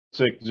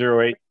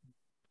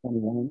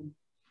06/08/21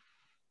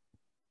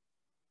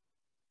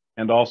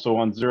 and also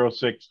on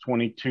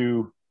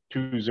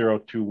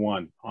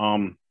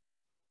 06/22/2021.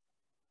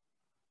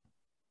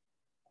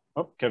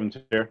 Oh, Kevin's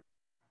here.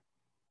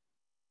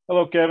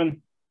 Hello,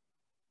 Kevin.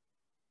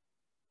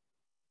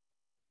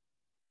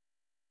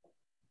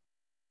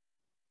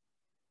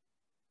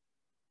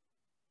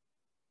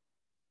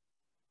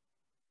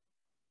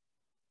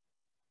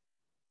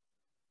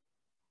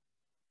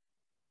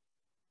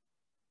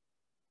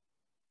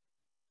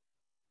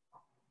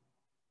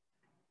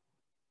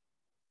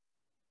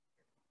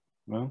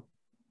 Well,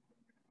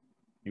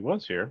 he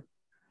was here.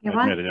 I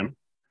admitted him.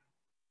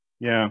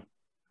 Yeah.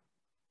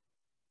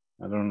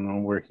 I don't know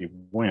where he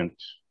went.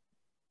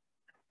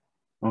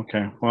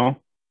 Okay,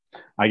 well,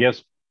 I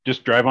guess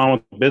just drive on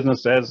with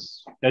business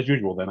as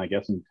usual then, I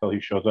guess, until he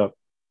shows up.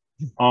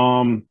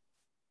 The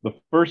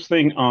first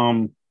thing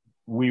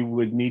we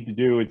would need to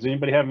do, does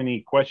anybody have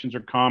any questions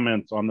or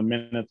comments on the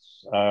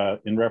minutes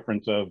in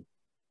reference of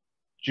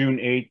June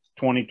 8th,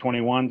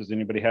 2021? Does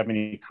anybody have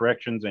any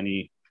corrections,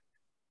 anything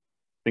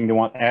they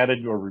want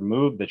added or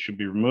removed that should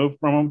be removed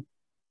from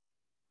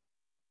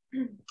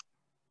them?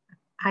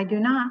 I do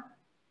not.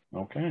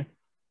 Okay.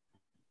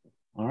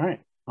 All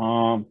right.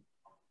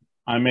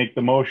 I make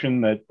the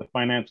motion that the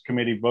Finance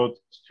Committee votes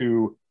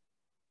to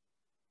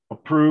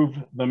approve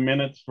the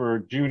minutes for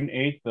June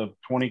 8th of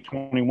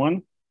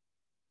 2021.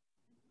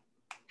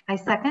 I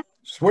second.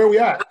 So where are we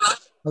at?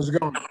 How's it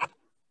going?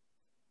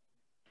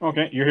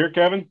 Okay, you're here,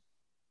 Kevin?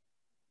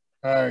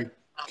 I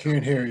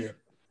can't hear you.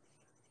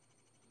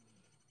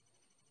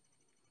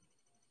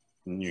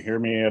 Can you hear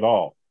me at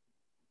all?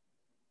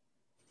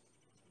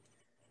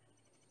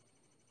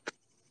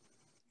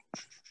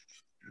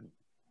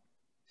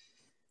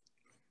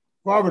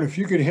 Robert, if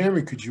you could hear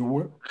me, could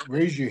you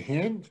raise your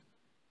hand?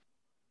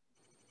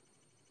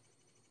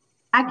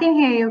 I can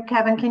hear you,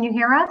 Kevin. Can you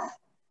hear us?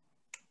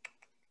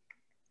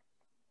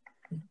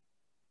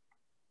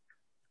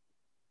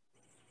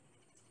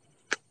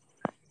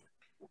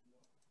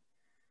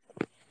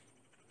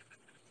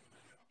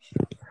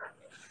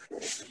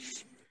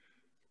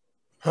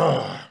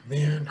 Oh,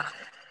 man.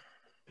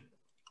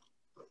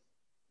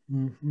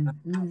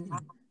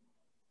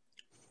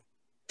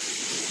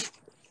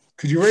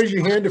 Could you raise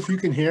your hand if you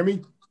can hear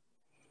me?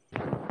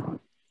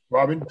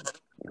 Robin?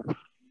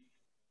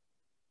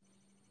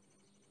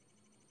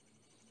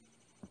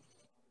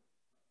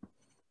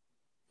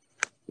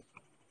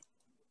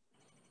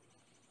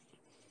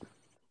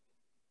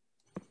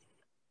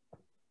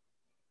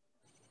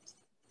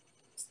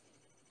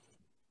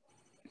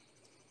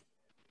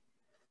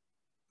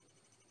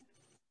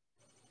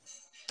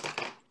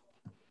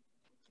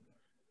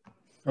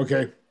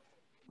 Okay.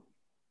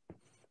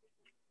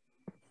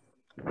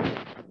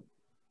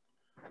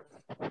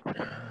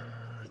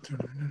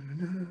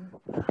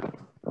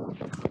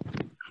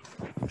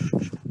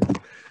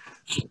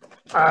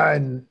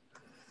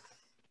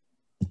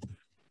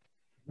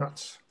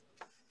 Nuts.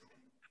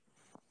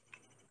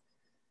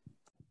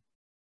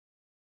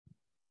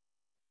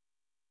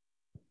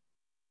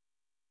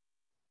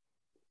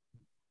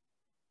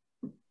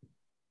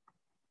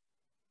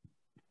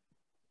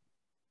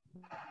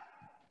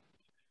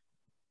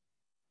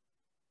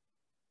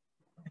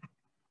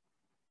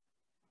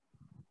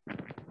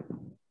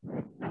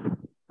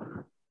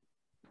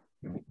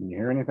 Can you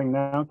hear anything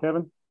now,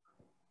 Kevin?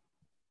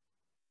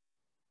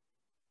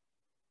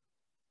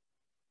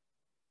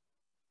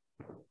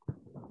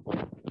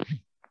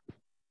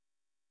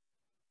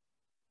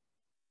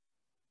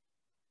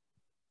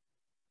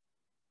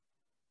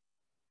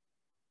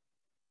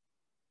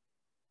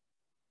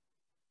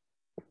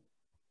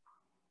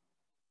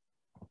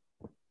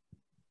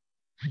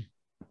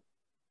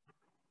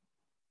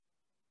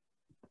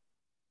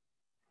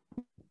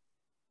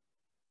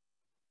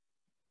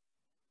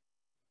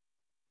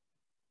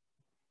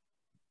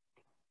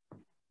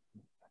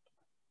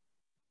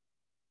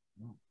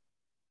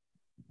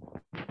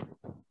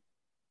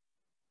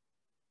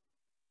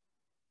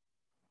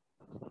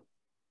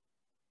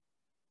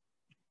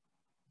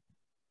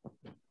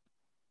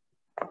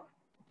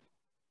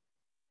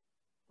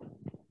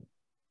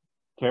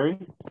 Carrie?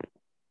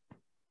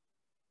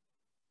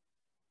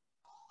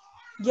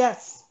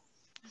 Yes.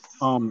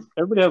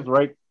 Everybody has the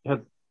right. Does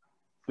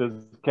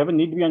Kevin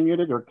need to be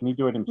unmuted, or can he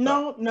do it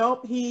himself?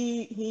 No.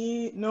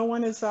 No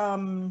one is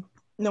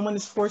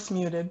force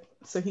muted,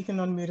 so he can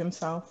unmute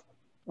himself.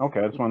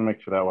 Okay, I just want to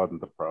make sure that wasn't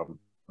the problem.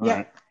 All yep.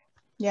 right.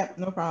 Yep,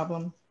 no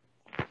problem.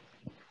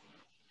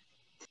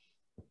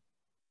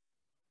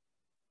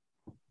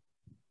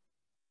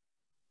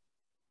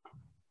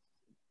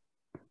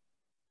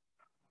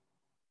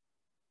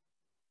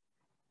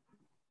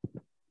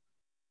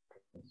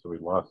 So we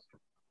lost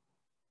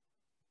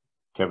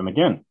Kevin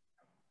again.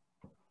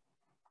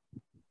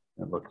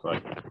 It looks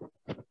like.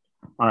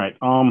 All right.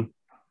 I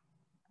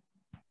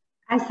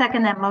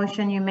second that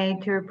motion you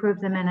made to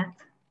approve the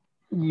minutes.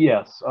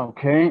 Yes.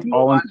 Okay.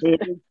 All in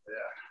favor?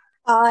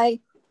 Aye.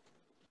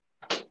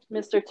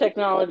 Mr.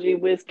 Technology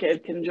Whiz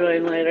Kid can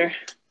join later.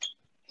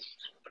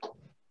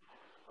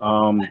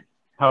 How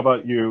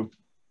about you,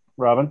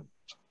 Robin?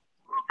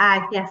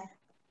 Aye, yes.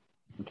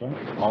 Okay.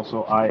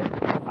 Also,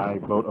 I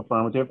vote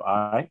affirmative.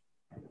 Aye.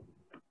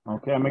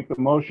 Okay. I make the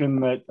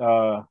motion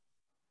that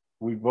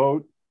we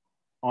vote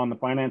on the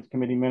Finance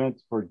Committee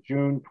minutes for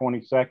June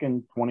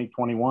 22nd,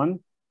 2021.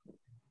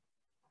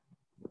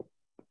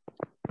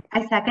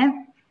 I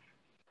second.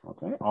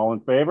 Okay. All in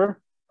favor?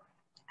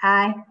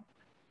 Aye.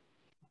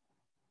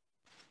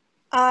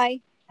 Aye.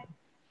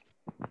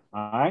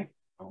 Aye.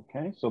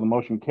 Okay. So the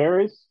motion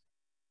carries.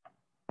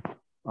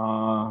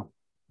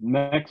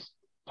 Next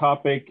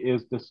topic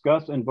is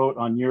discuss and vote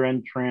on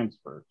year-end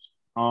transfers.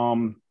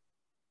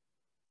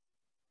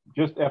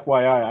 Just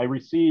FYI, I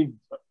received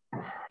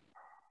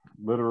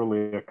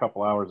literally a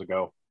couple hours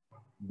ago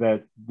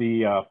that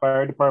the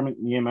fire department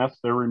and EMS,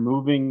 they're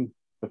removing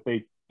that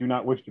they do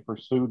not wish to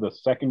pursue the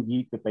second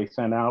yeet that they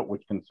sent out,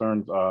 which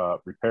concerns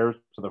repairs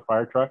to the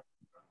fire truck.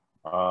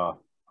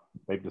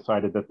 They've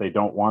decided that they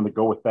don't want to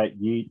go with that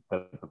yeet,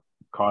 that the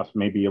cost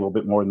may be a little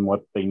bit more than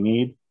what they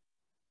need.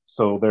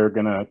 So they're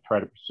going to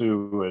try to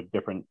pursue a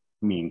different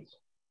means.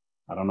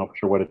 I don't know for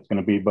sure what it's going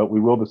to be, but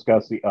we will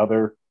discuss the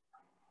other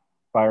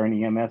fire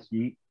and EMS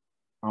yeet.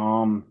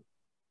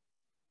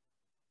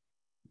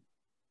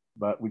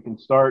 But we can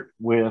start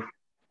with,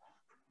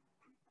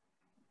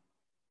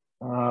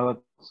 let's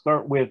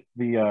start with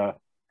the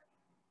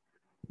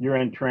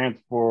year-end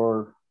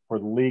transfer for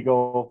the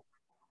legal,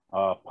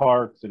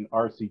 parks, and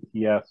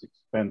RCTS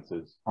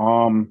expenses.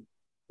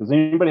 Does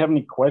anybody have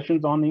any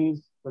questions on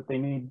these that they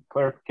need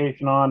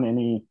clarification on?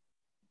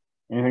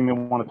 Anything they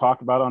want to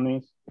talk about on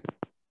these?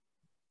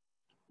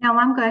 No,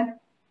 I'm good.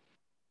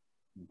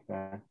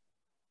 Okay.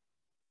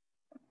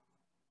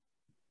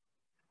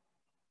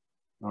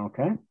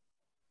 Okay.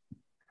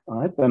 All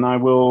right, then I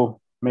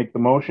will make the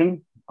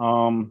motion.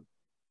 I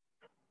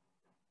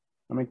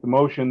make the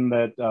motion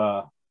that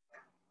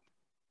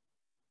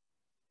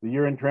the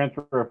year-end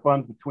transfer of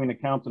funds between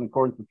accounts in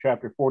accordance with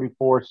Chapter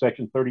 44,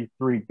 Section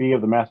 33B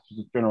of the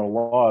Massachusetts General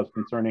Laws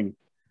concerning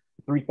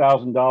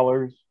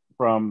 $3,000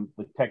 from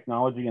the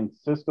Technology and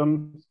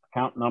Systems,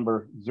 account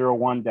number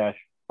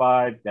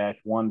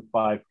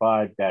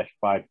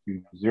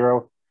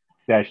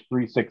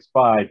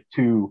 01-5-155-520-365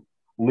 to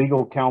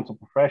Legal Counsel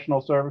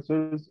Professional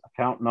Services,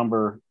 account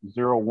number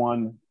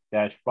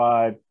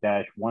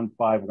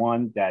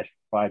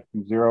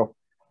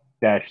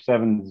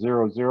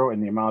 01-5-151-520-700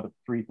 in the amount of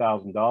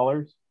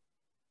 $3,000.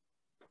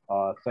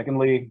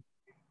 Secondly,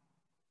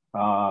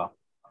 town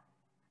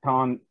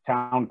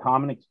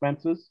common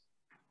expenses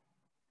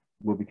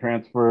will be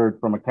transferred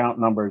from account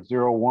number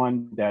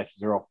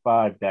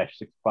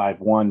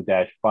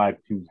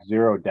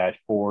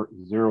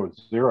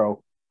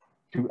 01-05-651-520-400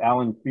 to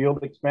Allen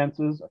Field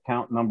expenses,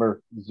 account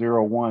number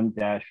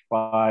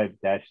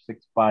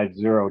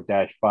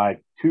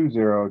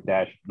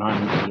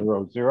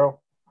 01-5-650-520-900 for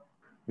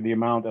the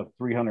amount of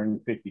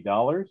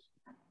 $350.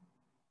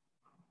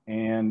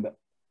 And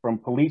from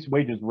police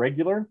wages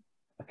regular,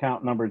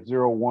 account number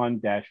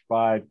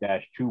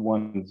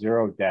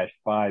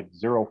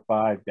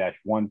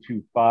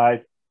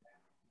 01-5-210-505-125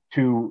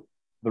 to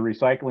the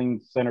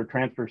recycling center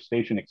transfer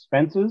station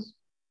expenses,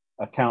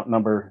 account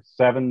number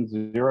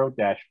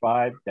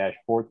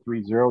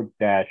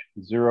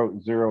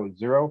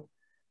 70-5-430-000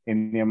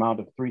 in the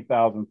amount of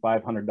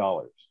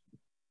 $3,500.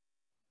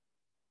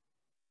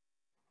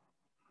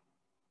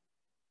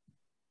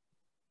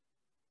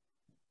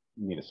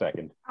 You need a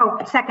second. Oh,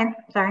 second,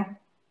 sorry.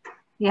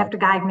 You have to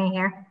guide me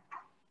here.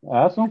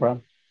 That's no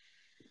problem.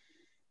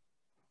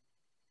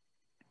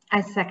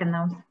 I second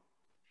those.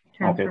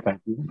 Transfer. Okay,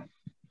 thank you.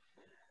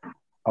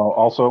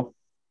 Also,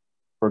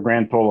 for a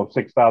grand total of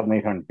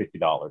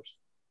 $6,850.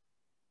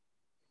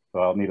 So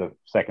I'll need a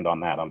second on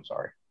that. I'm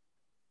sorry.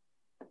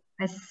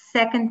 I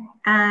second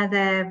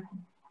the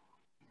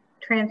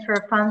transfer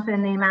of funds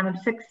in the amount of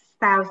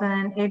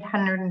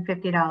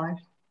 $6,850.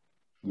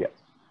 Yes.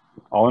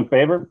 All in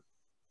favor?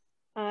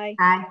 Aye.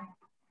 Aye.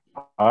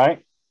 All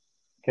right.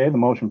 Okay, the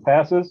motion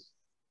passes.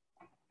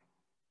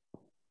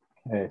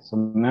 Okay, so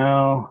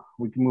now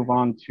we can move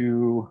on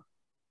to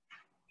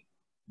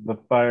the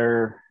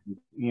fire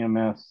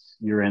EMS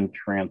year-end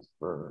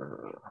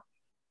transfer.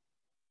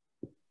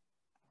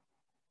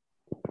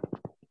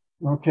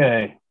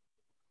 Okay.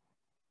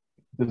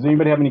 Does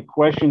anybody have any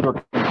questions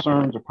or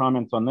concerns or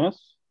comments on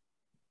this?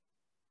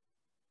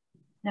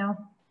 No.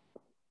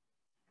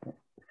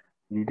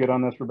 You good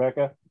on this,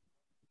 Rebecca?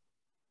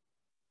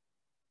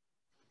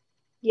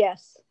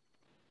 Yes.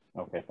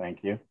 Okay,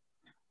 thank you.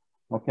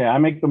 Okay, I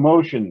make the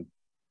motion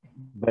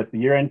that the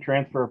year-end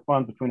transfer of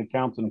funds between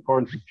accounts in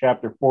accordance with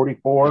Chapter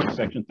 44,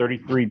 Section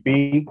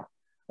 33B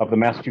of the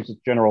Massachusetts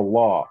General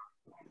Law.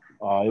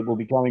 It will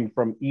be coming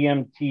from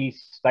EMT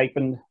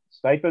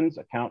stipends,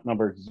 account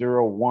number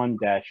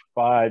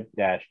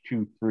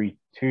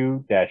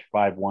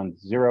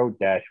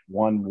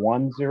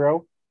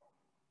 01-5-232-510-110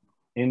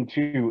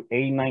 into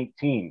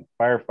A19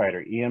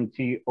 firefighter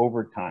EMT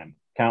overtime,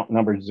 account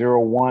number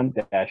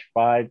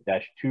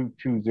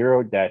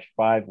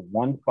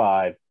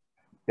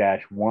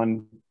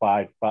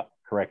 01-5-220-515-155,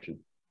 correction,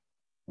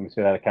 Let me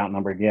say that account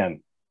number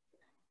again.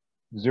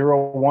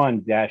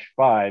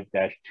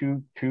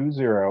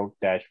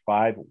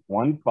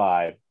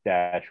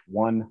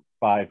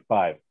 01-5-220-515-155.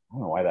 I don't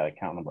know why that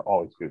account number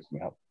always screws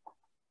me up.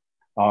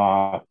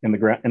 In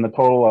the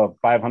total of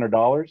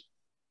 $500.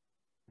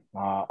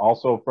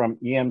 Also from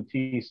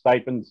EMT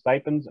stipends,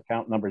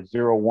 account number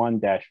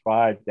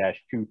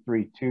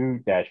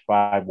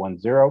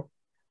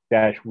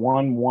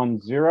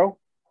 01-5-232-510-110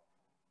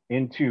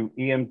 into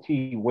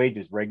EMT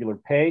wages regular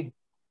pay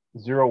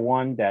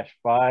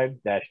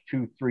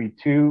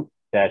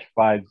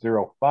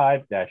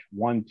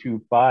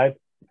 01-5-232-505-125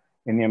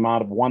 in the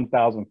amount of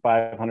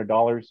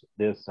 $1,500.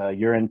 This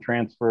year-end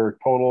transfer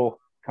total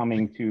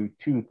coming to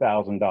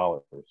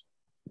 $2,000.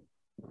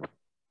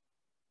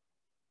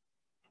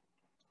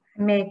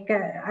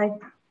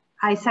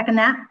 I second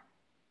that.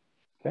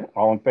 Okay,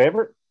 all in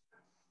favor?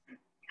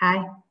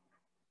 Aye.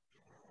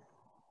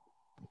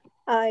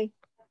 Aye.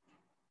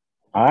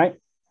 Aye.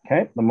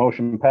 Okay, the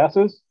motion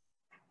passes.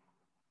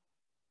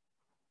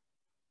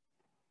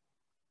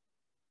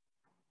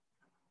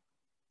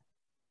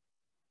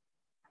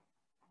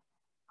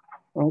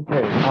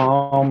 Okay,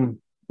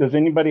 does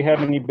anybody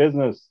have any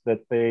business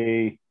that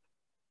they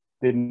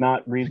could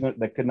not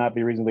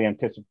be reasonably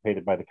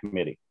anticipated by the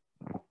committee?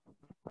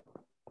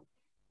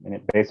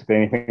 And basically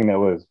anything that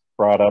was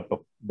brought up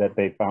that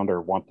they found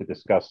or want to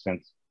discuss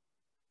since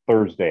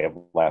Thursday of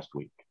last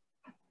week.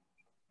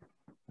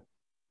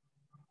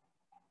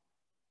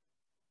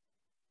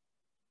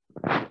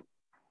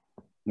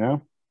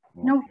 No?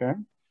 No. Okay.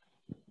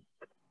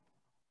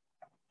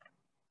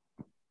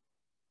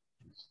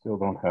 Still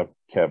don't have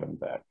Kevin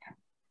back.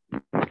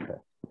 Okay.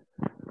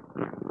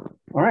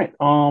 All right.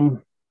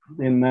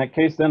 In that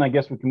case, then I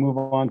guess we can move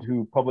on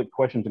to public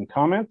questions and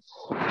comments.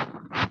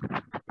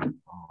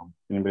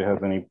 Anybody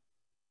has any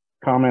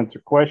comments or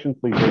questions,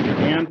 please raise your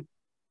hand.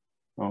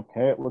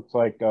 Okay, it looks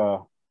like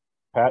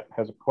Pat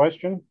has a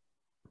question.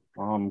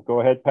 Go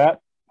ahead, Pat.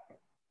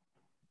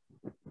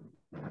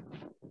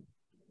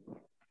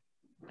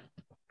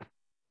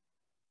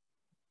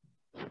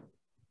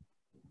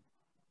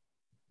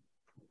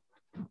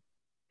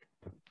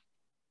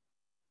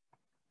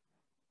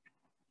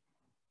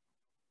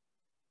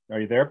 Are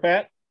you there,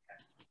 Pat?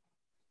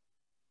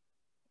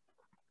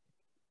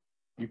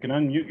 You can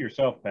unmute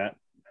yourself, Pat.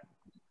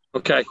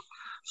 Okay,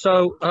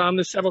 so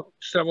there's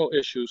several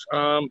issues.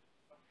 One,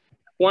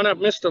 I've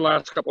missed the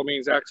last couple of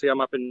meetings. Actually, I'm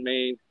up in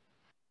Maine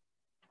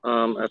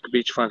at the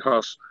beachfront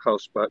house,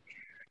 but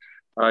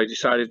I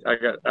decided I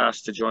got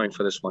asked to join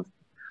for this one.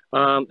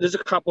 There's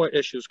a couple of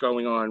issues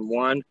going on.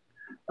 One,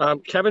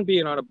 Kevin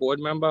being not a board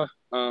member,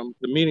 the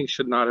meeting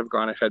should not have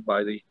gone ahead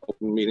by the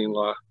open meeting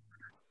law.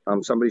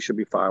 Somebody should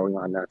be filing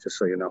on that, just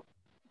so you know.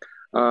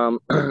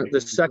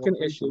 The second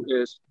issue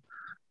is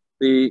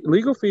the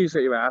legal fees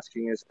that you're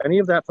asking. Is any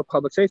of that for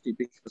public safety?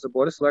 Because the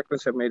Board of Selectmen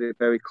have made it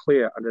very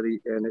clear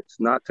and it's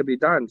not to be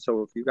done.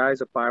 So if you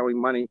guys are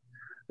filing money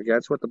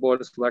against what the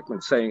Board of Selectmen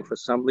is saying for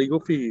some legal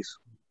fees,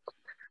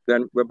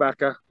 then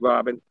Rebecca,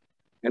 Robin,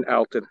 and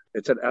Elton,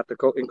 it's an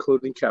ethical,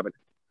 including Kevin.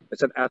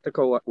 It's an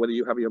ethical, whether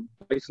you have your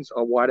license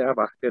or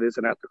whatever, it is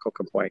an ethical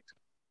complaint.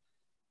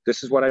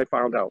 This is what I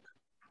found out.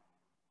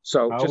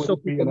 So just so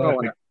people know,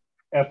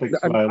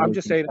 I'm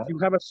just saying, if you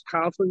have a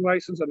counseling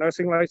license, a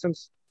nursing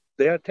license,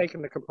 they're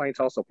taking the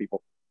complaints also,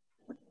 people.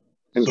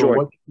 Enjoy. So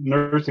what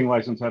nursing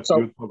license has to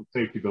do with public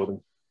safety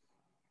building?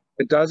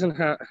 It doesn't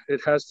have,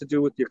 it has to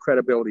do with your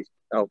credibility,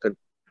 Elton,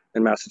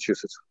 in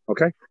Massachusetts,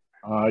 okay?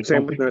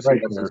 Same with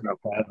nursing license now.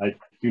 I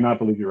do not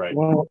believe you're right.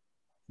 Well,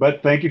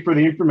 but thank you for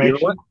the information.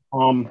 You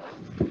know,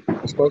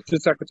 I spoke to the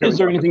secretary. Is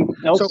there anything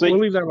else? So we'll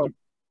leave that alone.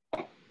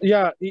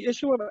 Yeah, the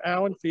issue of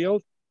Allen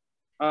Field,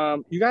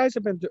 you guys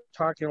have been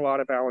talking a lot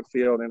of Allen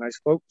Field, and I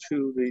spoke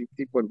to the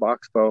people in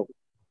Boxbow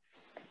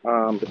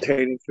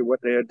pertaining to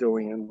what they're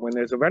doing. And when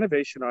there's a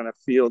renovation on a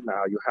field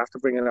now, you have to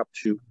bring it up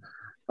to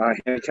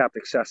handicapped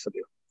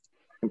accessible,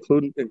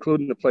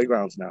 including the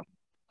playgrounds now.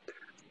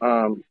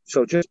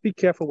 So just be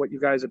careful what you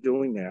guys are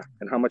doing there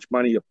and how much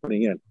money you're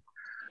putting in.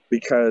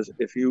 Because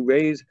if you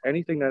raise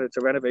anything that it's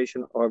a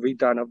renovation or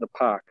redone of the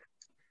park,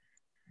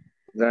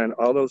 then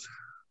all those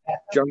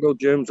jungle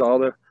gyms, all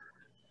the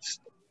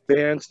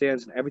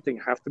bandstands and everything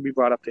have to be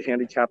brought up to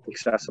handicapped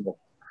accessible.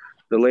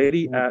 The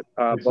lady at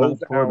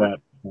Bose, well,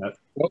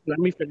 let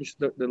me finish.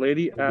 The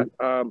lady at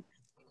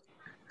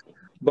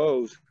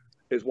Bose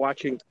is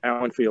watching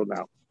Allen Field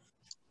now,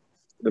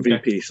 the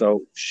VP.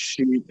 So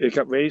it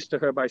got raised to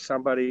her by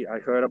somebody. I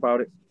heard about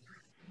it.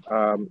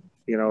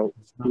 You know,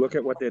 look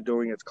at what they're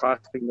doing. It's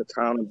costing the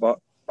town of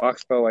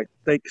Boxbow, I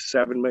think,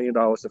 $7 million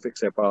to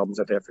fix their problems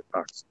at their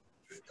parks.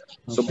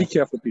 So be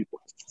careful, people.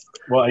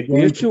 Well, again,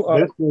 the issue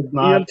of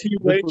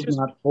EMT wages was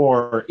not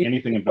for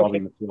anything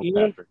involving the field,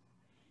 Patrick.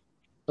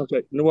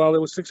 Okay, well,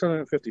 it was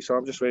 650, so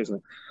I'm just raising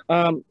it.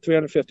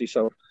 350.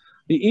 So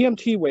the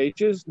EMT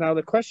wages. Now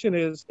the question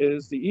is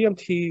the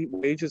EMT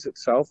wages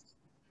itself?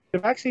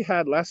 They've actually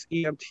had less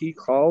EMT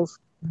calls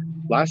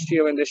last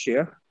year and this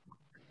year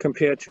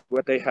compared to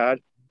what they had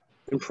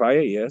in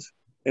prior years.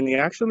 and the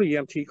actual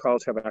EMT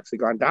calls have actually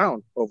gone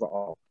down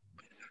overall.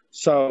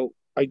 So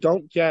I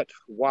don't get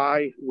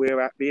why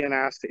we're being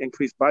asked to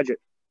increase budget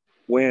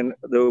when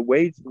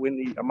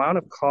the amount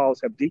of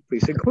calls have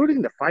decreased,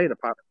 including the fire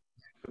department,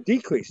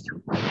 decreased.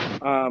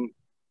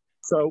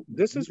 So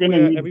this is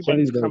where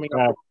everybody's coming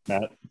up.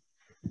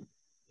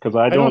 Because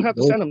I don't have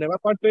to send them. They're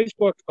up on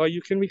Facebook, or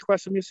you can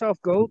request them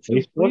yourself. Go to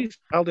Facebook? Please,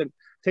 Eldon,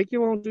 do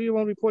your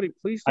own reporting.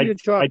 Please do your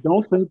job. I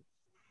don't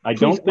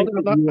think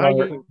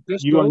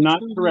you are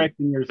not correct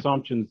in your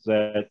assumptions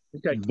that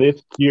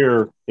this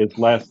year is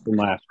less than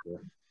last year.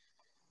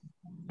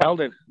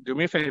 Eldon, do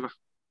me a favor.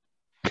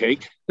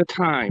 Take the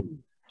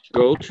time.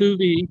 Go to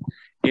the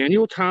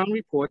annual town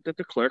report that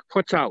the clerk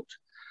puts out,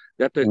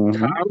 that the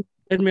town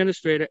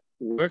administrator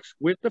works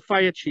with the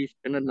fire chief,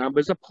 and the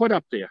numbers are put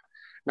up there.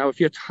 Now, if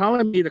you're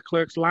telling me the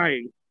clerk's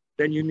lying,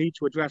 then you need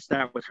to address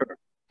that with her.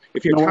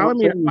 If you're telling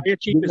me the fire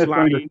chief is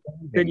lying,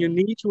 then you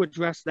need to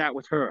address that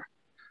with her.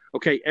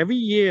 Okay, every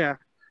year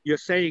you're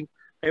saying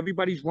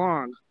everybody's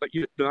wrong, but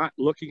you're not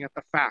looking at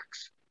the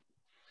facts.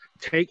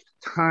 Take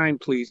time,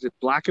 please. It's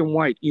black and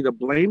white. Either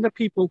blame the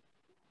people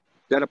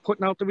that are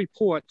putting out the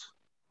report,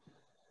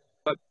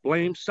 but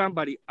blame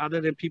somebody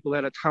other than people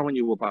that are telling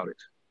you about it.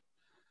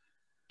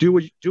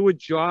 Do a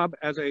job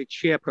as a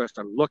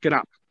chairperson. Look it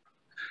up.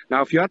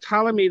 Now, if you're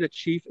telling me the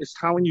chief is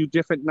telling you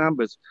different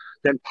numbers,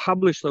 then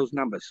publish those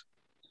numbers.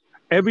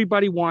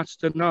 Everybody wants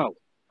to know,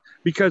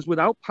 because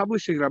without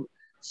publishing them,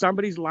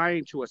 somebody's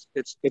lying to us.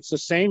 It's the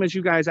same as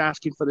you guys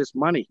asking for this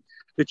money.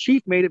 The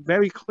chief made it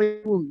very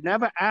clear he will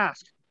never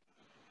ask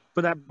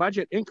for that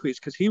budget increase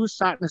because he was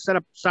starting to set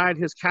aside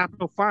his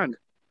capital fund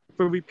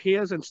for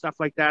repairs and stuff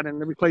like that and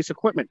to replace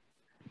equipment.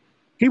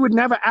 He would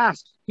never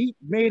ask. He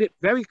made it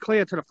very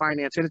clear to the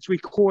finance, and it's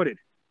recorded.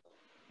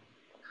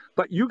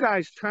 But you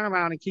guys turn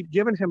around and keep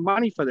giving him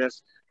money for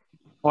this,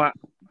 or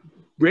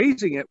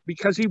raising it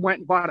because he went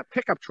and bought a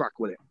pickup truck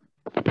with it.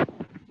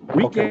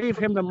 We gave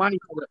him the money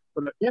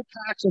for the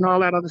impacts and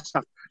all that other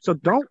stuff. So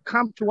don't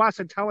come to us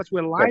and tell us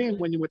we're lying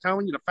when we're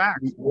telling you the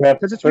facts.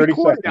 Because it's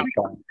recorded.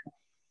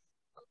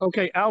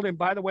 Okay, Alden,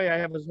 by the way, I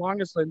have as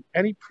long as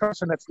any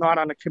person that's not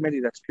on the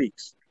committee that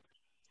speaks.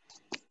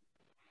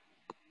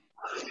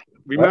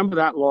 Remember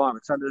that law.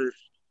 It's under,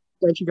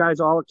 sent you guys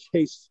all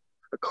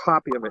a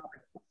copy of it.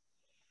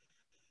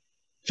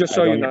 Just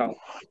so you know.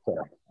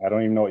 I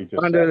don't even know what you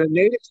just under said. the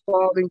Native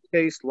Spalding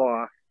case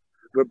law,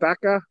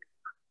 Rebecca,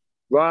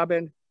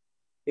 Robin,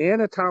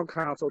 and the town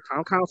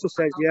council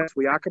says, yes,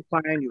 we are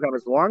complying. You have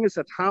as long as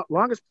the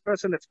longest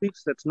person that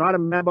speaks that's not a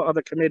member of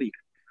the committee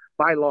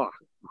by law.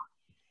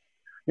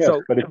 Yes,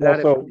 so but it's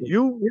that also, if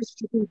you wish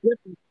to be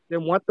different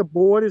than what the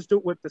board is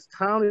doing, what this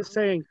town is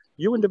saying,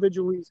 you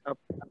individually are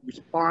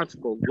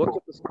responsible. Look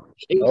at this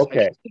case.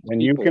 okay,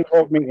 and you can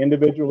hold me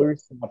individually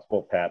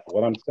responsible, Pat.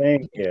 What I'm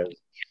saying is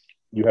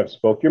you have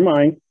spoke your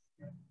mind.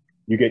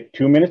 You get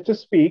 2 minutes to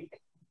speak,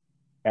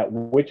 at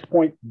which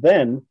point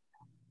then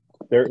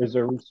there is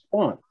a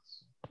response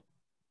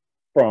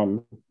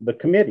from the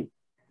committee.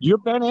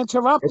 You've been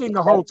interrupting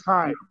the whole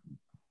time.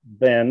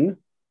 Then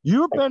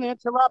you've been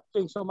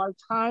interrupting, so my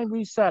time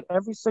reset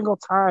every single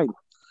time.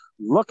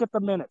 Look at the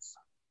minutes.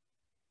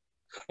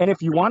 And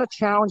if you want to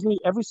challenge me,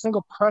 every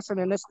single person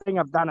in this thing,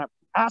 I've done an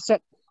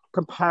asset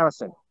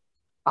comparison.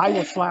 I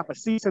will slap a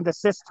cease and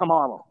desist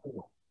tomorrow.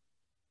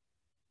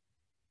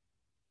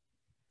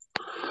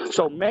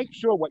 So make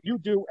sure what you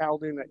do,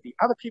 Alden, that the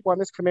other people on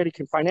this committee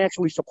can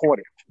financially support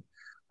it.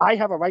 I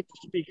have a right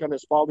to speak on the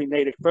Spalding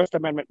Native First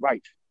Amendment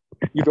right.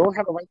 You don't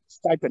have a right to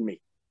stipend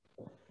me.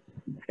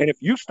 And if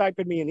you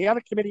stipend me and the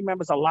other committee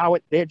members allow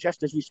it, they're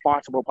just as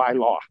responsible by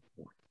law.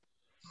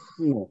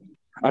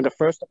 Under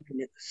First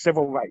Amendment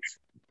civil rights.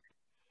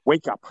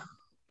 Wake up.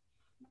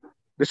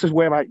 This is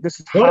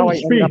how I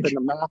ended up in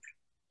the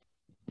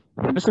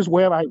map. This is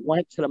where I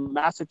went to the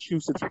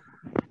Massachusetts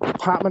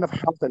Department of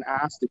Health and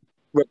asked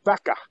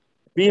Rebecca,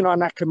 being on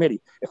that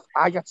committee, if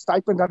I got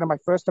stipend under my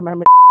First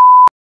Amendment,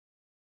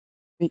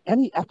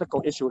 any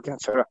ethical issue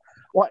against her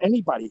or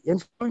anybody,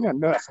 including a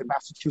nurse in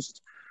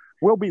Massachusetts,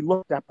 will be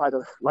looked at by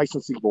the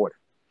licensing board.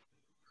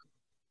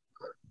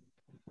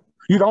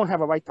 You don't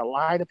have a right to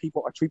lie to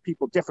people or treat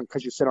people different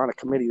because you sit on a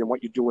committee than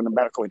what you do in the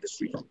medical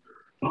industry.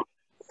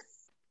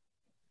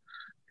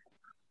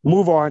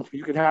 Move on.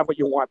 You can have what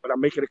you want, but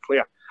I'm making it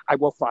clear. I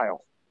will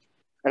file,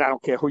 and I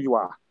don't care who you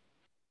are.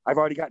 I've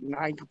already got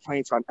 9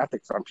 complaints on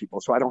ethics on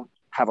people, so I don't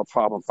have a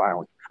problem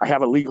filing. I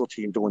have a legal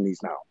team doing these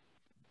now.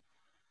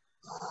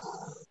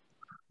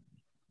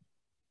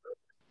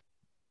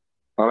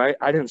 All right?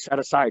 I didn't set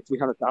aside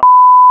 $300,000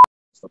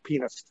 for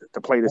peanuts to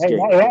play this game.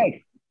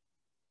 Hey.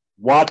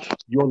 Watch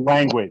your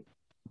language.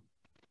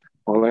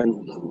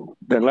 Well,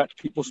 then let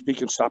people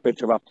speak and stop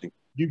interrupting.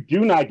 You do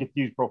not get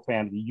to use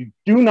profanity. You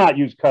do not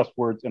use cuss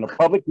words in a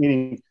public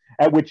meeting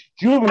at which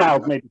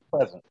juveniles may be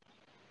present.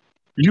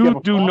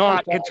 You do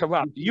not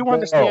interrupt. Do you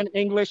understand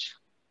English?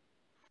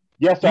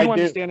 Yes, I do. Do you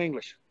understand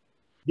English?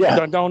 Yes.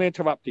 Then don't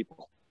interrupt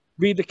people.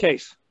 Read the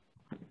case.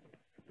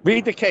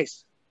 Read the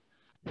case.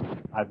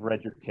 I've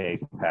read your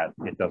case, Pat.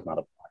 It does not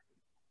apply.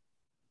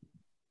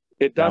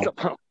 It does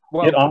apply.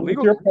 Well, Get on with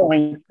legal, your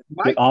point.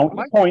 Get on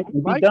with the point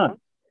and be done.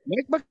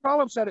 Mike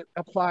McCollum said it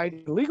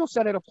applied. Legal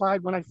said it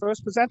applied when I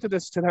first presented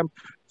this to them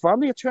from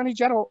the Attorney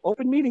General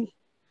open meeting.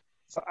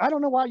 So I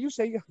don't know why you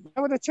say you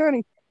have an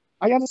attorney.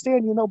 I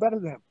understand you know better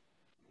than him.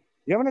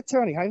 You have an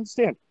attorney. I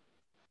understand.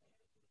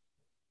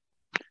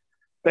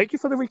 Thank you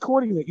for the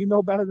recording that you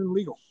know better than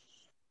legal.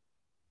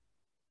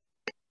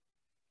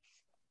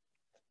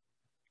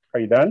 Are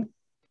you done?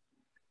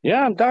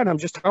 Yeah, I'm done. I'm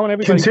just telling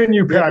everybody.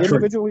 Continue, They're Patrick.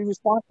 individually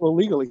responsible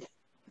legally.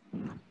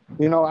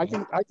 You know, I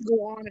can go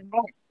on and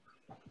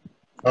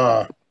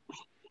on.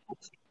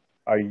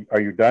 Are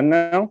you done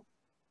now?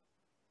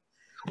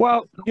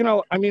 Well, you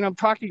know, I mean, I'm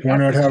talking Why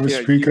not ethics have a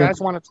here. speaker? You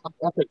guys want to talk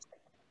ethics.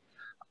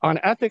 On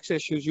ethics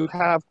issues, you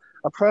have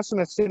a person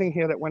that's sitting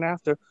here that went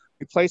after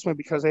replacement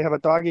because they have a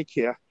doggy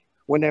care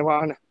when they're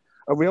on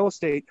a real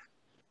estate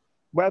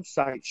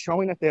website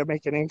showing that they're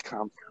making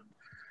income.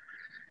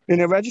 And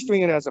they're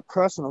registering it as a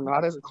personal,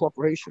 not as a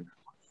corporation.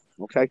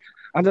 Okay.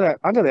 Under that,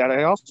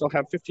 I also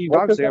have 15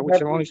 dogs there,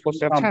 which are only supposed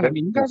to have 10. I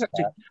mean, you guys have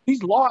to,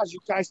 these laws you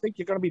guys think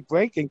you're going to be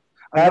breaking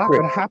are not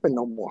going to happen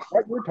no more.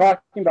 What we're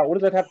talking about, what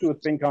does that have to do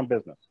with FinCom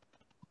business?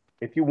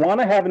 If you want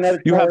to have an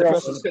You have the editorial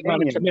person sitting on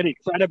the committee,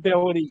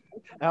 credibility,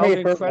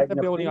 paper,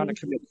 credibility on the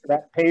committee.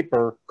 That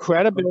paper,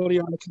 credibility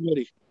on the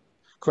committee.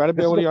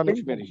 Credibility on the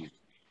committee.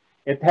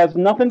 it has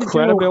nothing to do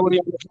Credibility.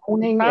 with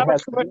owning. It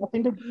has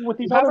nothing to do with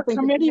these You have other a things.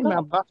 committee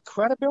member.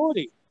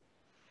 Credibility.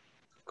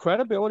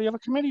 Credibility of a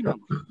committee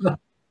member.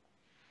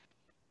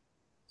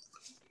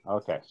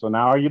 Okay, so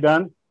now are you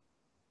done?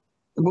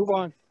 Move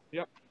on.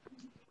 Yep.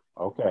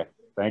 Okay,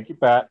 thank you,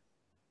 Pat.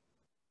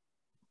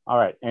 All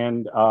right,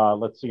 and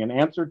let's see, an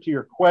answer to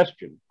your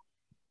question.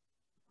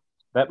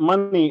 That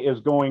money is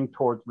going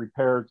towards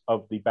repairs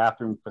of the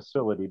bathroom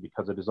facility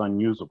because it is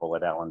unusable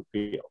at Allen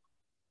Field.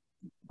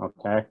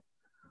 Okay.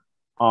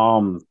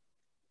 I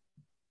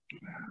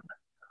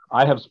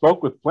have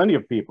spoke with plenty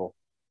of people,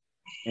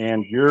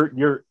 and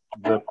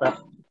the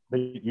fact that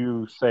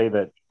you say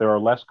that there are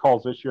less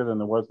calls this year than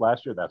there was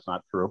last year, that's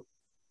not true.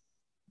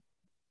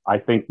 I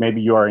think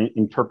maybe you are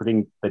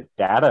interpreting the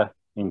data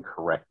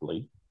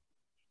incorrectly.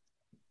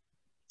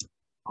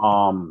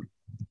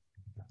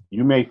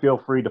 You may feel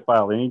free to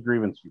file any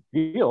grievance you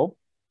feel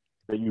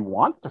that you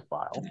want to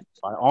file.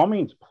 By all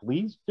means,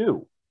 please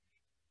do.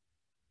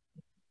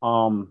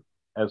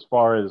 As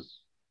far as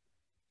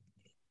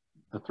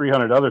the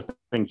 300 other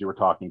things you were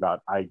talking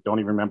about, I don't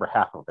even remember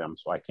half of them,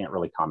 so I can't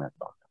really comment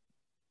on them.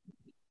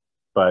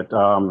 But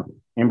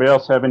anybody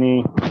else have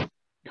any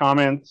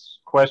comments,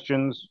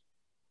 questions?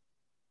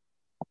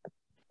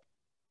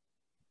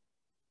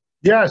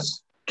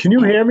 Yes. Can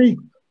you hear me?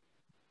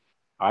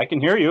 I can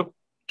hear you.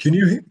 Can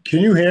you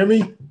hear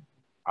me?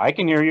 I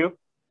can hear you.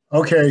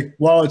 Okay.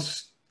 Well,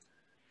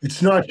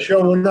 it's not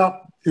showing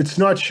up. It's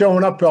not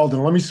showing up,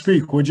 Eldon. Let me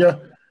speak, would you?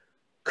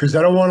 Because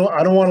I don't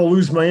want to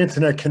lose my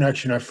internet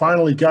connection. I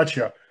finally got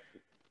you.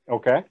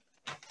 Okay.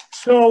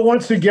 So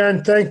once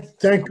again,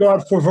 thank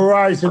God for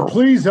Verizon.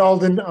 Please,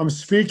 Eldon, I'm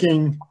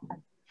speaking.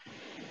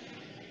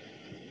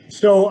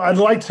 So I'd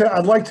like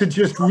to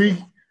just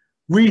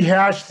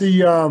rehash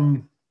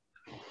the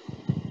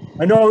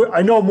I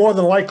know more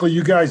than likely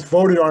you guys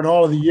voted on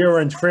all of the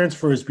year-end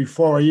transfers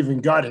before I even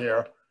got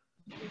here.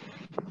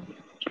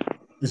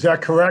 Is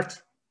that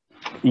correct?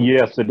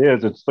 Yes, it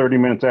is. It's 30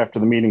 minutes after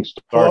the meeting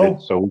Hello?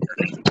 started. So,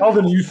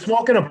 Eldon, are you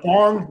smoking a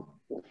bong?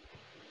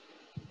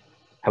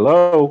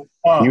 hello?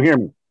 Can you hear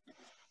me?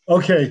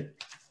 Okay.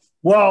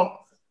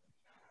 Well,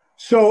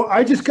 so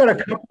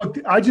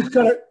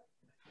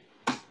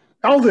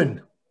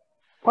Eldon.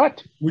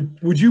 What?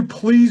 Would you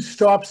please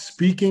stop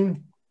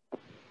speaking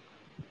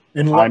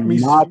and let me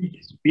not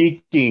speak?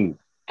 speaking,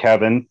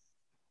 Kevin.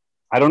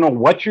 I don't know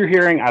what you're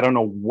hearing. I don't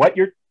know what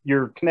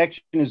your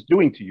connection is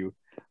doing to you,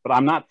 but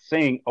I'm not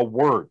saying a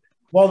word.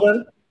 Well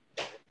then.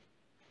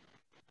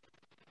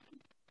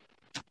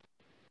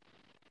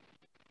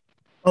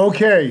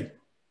 Okay.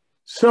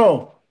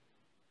 So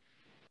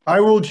I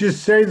will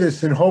just say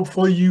this and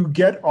hopefully you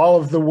get all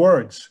of the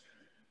words.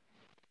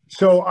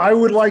 So I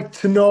would like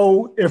to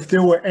know if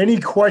there were any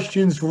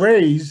questions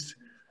raised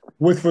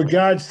with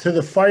regards to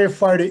the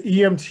firefighter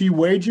EMT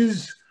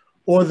wages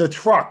or the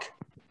truck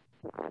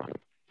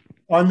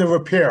on the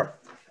repair.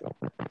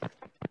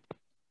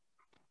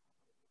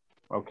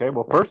 Okay,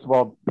 well, first of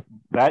all,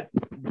 that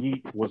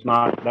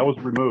was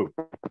removed.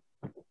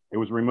 It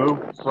was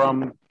removed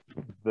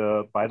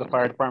by the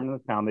fire department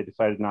of the town. They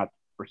decided not to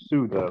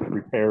pursue the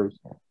repairs.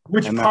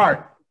 Which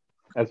part?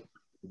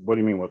 What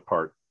do you mean, what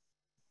part?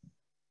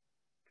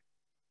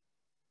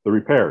 The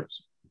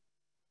repairs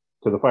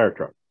to the fire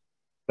truck.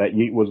 That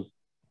was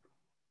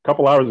a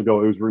couple hours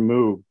ago. It was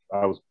removed.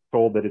 I was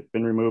told that it's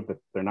been removed, that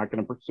they're not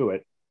going to pursue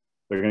it.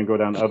 They're going to go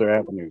down other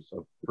avenues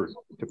to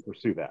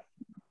pursue that.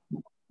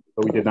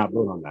 So we did not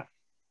vote on that.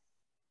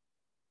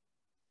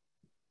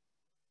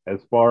 As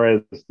far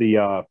as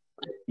the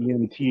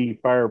EMT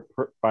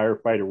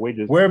firefighter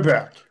wages, we're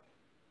back.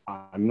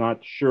 I'm not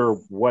sure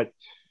what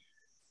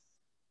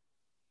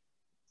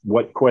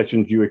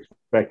questions you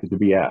expected to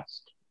be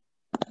asked.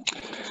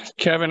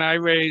 Kevin, I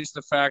raised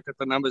the fact that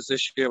the numbers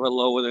this year are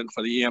lower than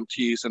for the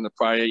EMTs in the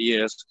prior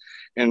years.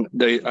 And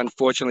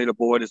unfortunately, the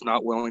board is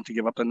not willing to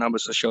give up the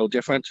numbers to show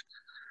different,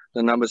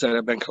 the numbers that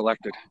have been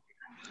collected.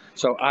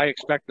 So I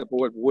expect the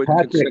board would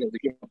consider to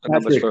give up the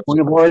numbers first. Point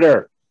of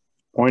order.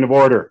 Point of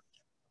order.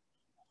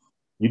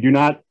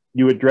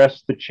 You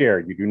address the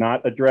chair. You do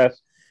not address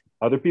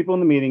other people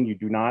in the meeting. You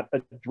do not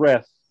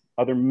address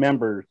other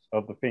members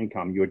of the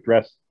FinCom. You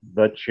address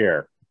the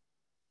chair.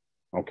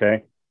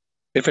 Okay?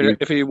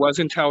 If he was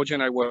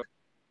intelligent, I would.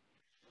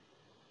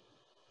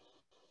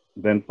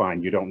 Then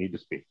fine. You don't need to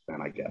speak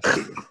then, I guess.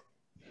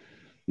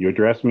 You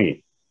address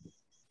me. If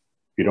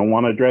you don't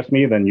want to address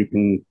me, then you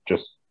can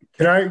just...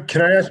 Can I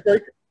ask my...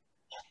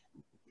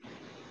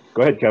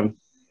 Go ahead, Kevin.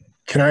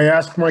 Can I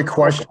ask my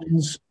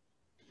questions?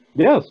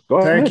 Yes, go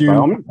ahead. Thank you. By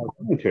all means.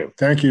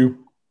 Thank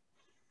you.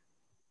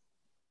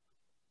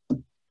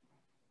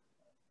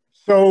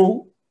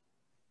 So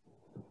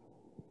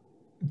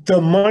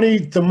the money,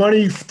 the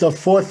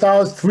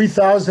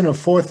 $3,000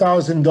 or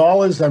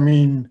 $4,000. I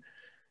mean,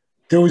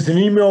 there was an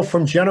email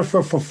from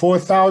Jennifer for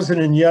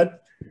 $4,000, and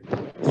yet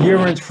the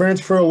year-end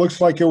transfer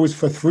looks like it was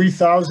for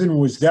 $3,000.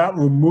 Was that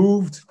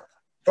removed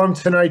from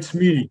tonight's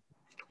meeting?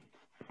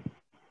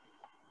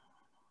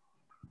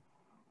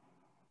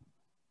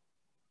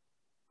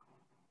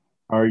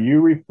 Are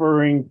you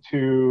referring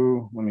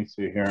to, let me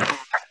see here.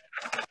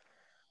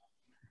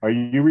 Are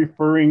you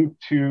referring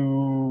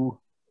to,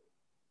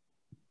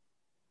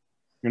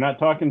 you're not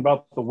talking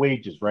about the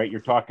wages, right? You're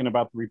talking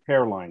about the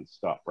repair line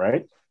stuff,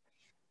 right?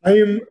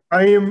 I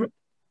am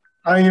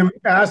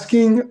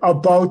asking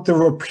about the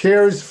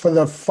repairs for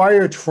the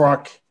fire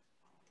truck.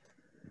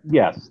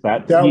 Yes,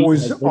 that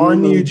was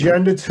on the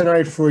agenda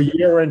tonight for a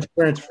year-end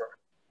transfer.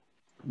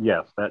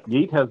 Yes, that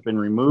gate has been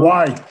removed.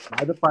 Why?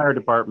 By the fire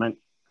department,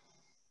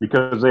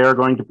 because they are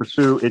going to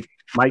pursue, it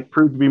might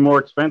prove to be more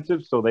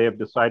expensive, so they have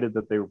decided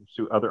that they will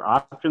pursue other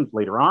options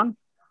later on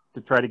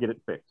to try to get it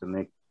fixed. And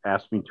they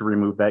asked me to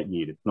remove that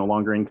gate. It's no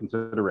longer in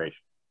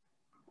consideration.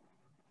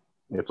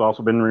 It's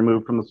also been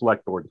removed from the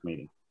select board's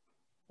meeting.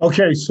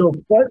 Okay, so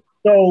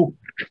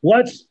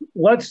let's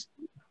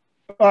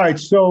all right,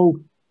 so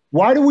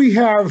why do we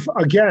have,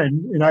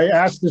 again, and I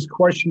asked this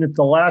question at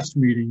the last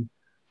meeting,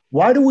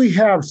 why do we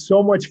have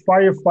so much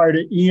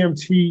firefighter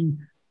EMT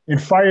and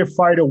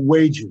firefighter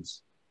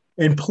wages?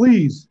 And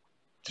please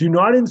do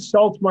not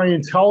insult my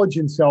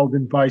intelligence,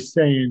 Eldon, by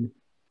saying,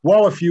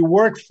 well, if you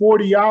work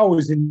 40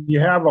 hours and you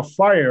have a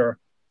fire,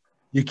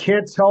 you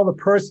can't tell the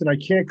person, I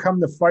can't come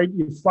to fight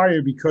your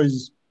fire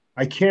because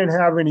I can't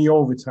have any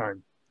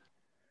overtime.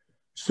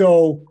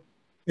 So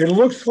it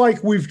looks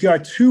like we've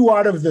got 2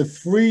 out of the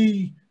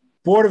 3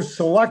 Board of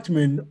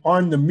Selectmen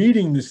on the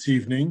meeting this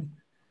evening.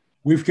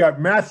 We've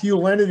got Matthew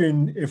Leonard,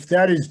 and if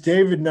that is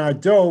David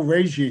Nadeau,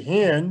 raise your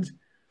hand.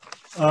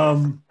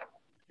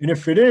 And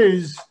if it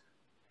is,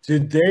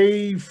 did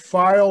they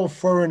file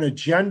for an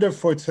agenda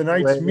for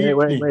tonight's meeting?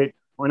 Wait.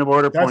 Point of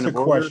order. That's a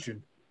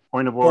question.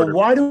 Point of order. But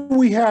why do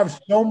we have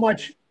so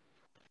much?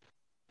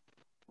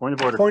 Point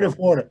of order. Point of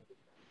order.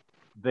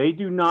 They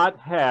do not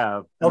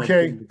have.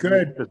 Okay,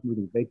 good. This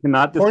meeting. They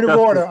cannot discuss. Point of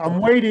order. I'm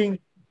waiting.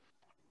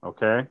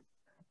 Okay.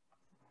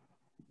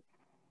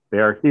 They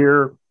are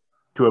here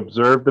to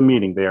observe the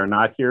meeting. They are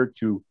not here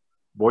to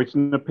voice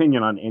an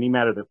opinion on any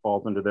matter that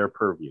falls under their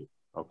purview.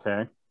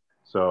 Okay.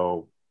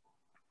 So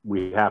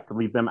we have to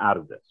leave them out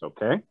of this.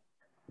 Okay.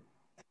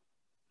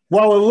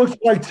 Well, it looks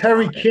like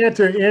Terry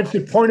Cantor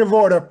answered. Point of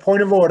order.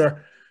 Point of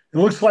order. It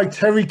looks like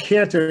Terry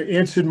Cantor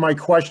answered my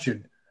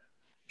question.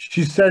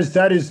 She says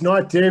that is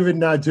not David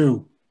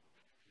Nadeau.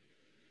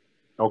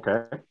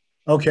 Okay.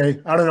 Okay.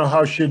 I don't know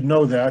how she'd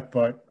know that,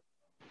 but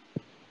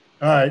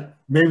all right.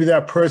 Maybe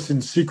that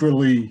person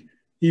secretly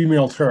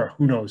emailed her.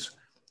 Who knows?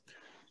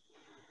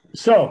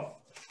 So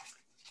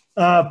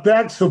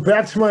back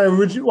to my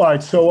original. All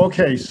right. So,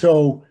 okay.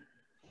 So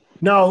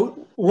now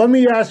let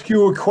me ask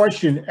you a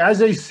question.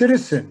 As a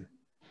citizen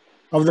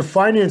of the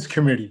Finance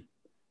Committee,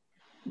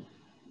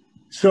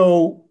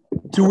 so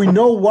do we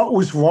know what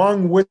was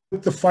wrong with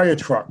the fire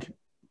truck?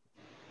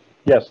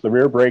 Yes, the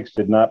rear brakes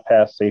did not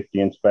pass safety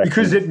inspection.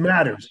 Because it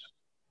matters.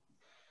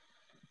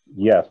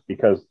 Yes,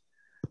 because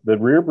the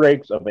rear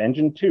brakes of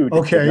engine 2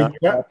 did not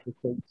pass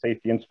the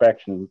safety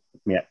inspection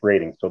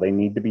rating, so they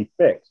need to be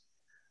fixed.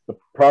 The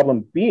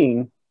problem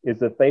being is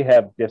that they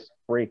have disc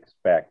brakes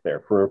back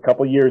there. For a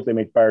couple of years, they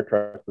made fire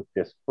trucks with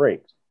disc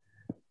brakes.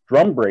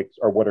 Drum brakes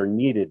are what are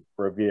needed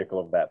for a vehicle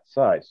of that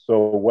size. So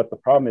what the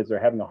problem is, they're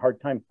having a hard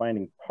time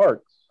finding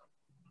parts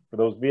for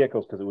those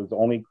vehicles because it was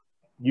only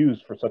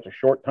used for such a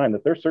short time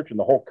that they're searching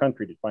the whole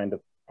country to find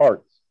the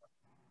parts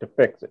to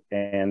fix it.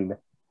 And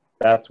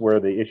that's where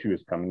the issue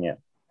is coming in.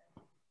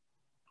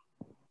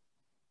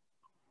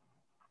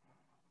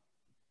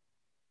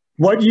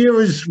 What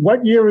year is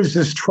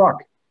this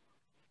truck?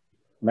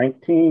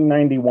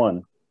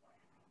 1991.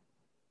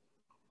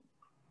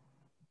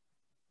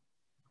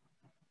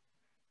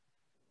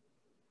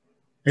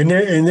 And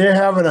they're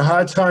having a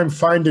hard time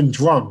finding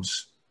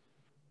drums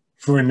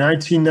for a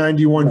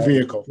 1991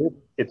 vehicle.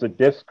 It's a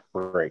disc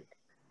brake.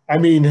 I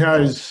mean,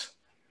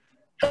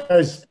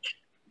 As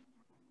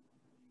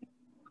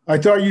I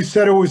thought you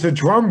said it was a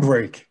drum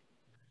brake.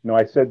 No,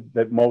 I said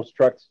that most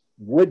trucks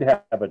would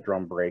have a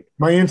drum brake.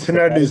 My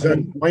internet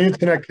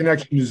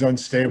connection is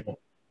unstable.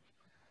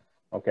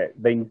 Okay,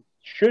 they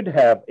should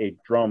have a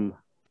drum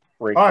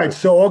brake. All right,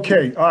 so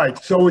okay, all right,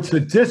 so it's a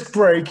disc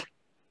brake.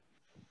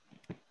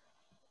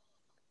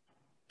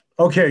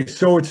 Okay,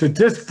 so it's a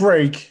disc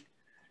brake,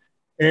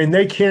 and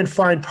they can't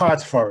find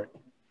parts for it.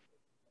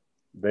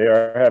 They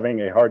are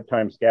having a hard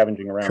time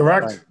scavenging around.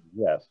 Correct.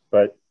 Yes,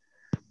 but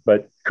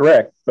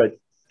correct. But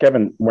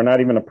Kevin, we're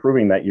not even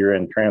approving that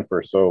year-end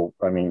transfer. So,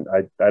 I mean,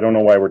 I don't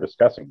know why we're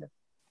discussing it.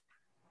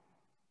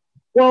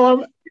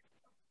 Well,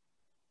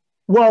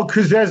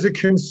 because as a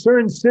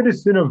concerned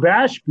citizen of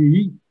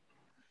Ashby,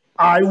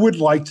 I would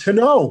like to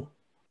know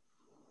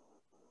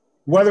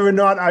whether or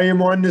not I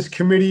am on this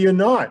committee or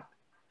not.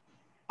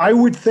 I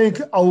would think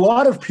a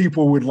lot of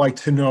people would like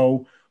to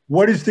know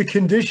what is the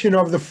condition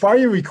of the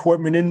fire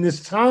equipment in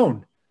this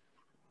town.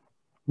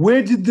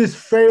 Where did this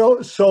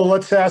fail? So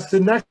let's ask the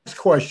next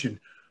question.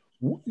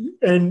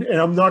 And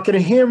I'm not going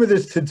to hammer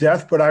this to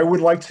death, but I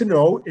would like to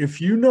know,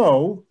 if you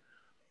know,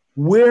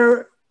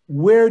 where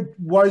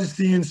was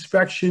the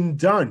inspection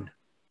done?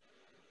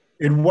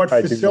 In what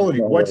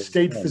facility? What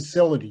state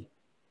facility?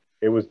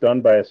 It was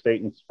done by a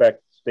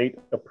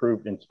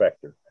state-approved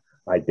inspector.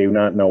 I do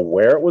not know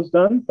where it was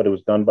done, but it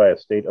was done by a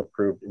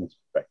state-approved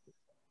inspector.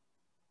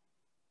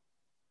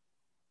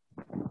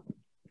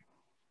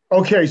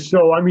 Okay,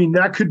 so I mean,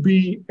 that could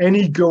be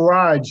any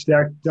garage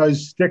that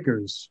does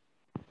stickers,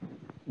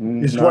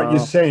 is what you're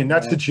saying.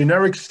 That's a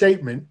generic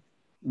statement.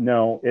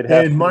 No, it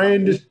has. And my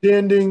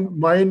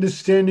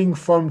understanding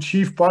from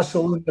Chief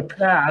Bustle in the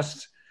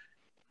past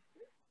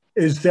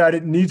is that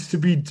it needs to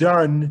be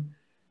done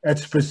at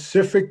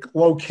specific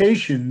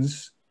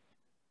locations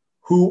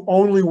who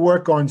only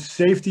work on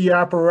safety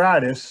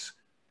apparatus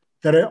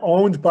that are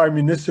owned by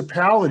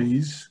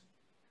municipalities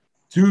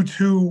due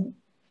to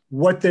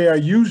what they are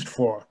used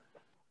for.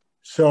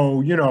 So,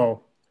 you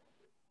know,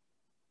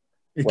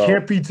 it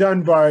can't be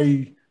done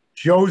by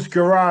Joe's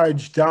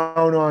Garage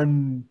down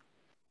on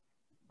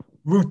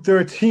Route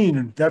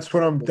 13. That's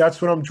what I'm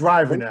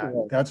driving at.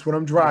 That's what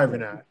I'm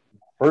driving at.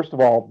 First of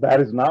all,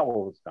 that is not what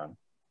was done.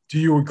 Do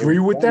you agree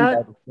with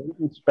that? By the state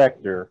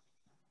inspector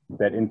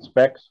that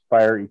inspects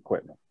fire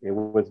equipment. It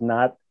was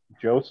not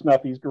Joe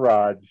Snuffy's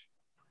garage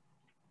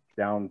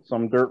down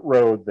some dirt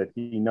road that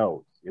he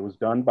knows. It was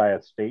done by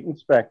a state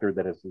inspector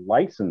that is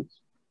licensed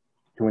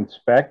to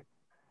inspect.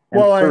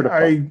 Well,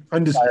 I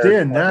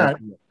understand that.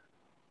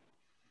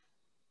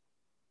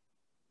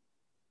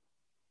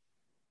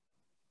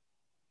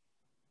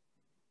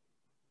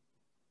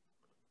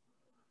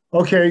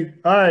 Okay,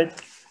 all right.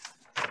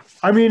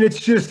 I mean, it's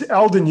just,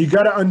 Eldon, you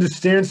got to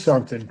understand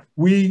something.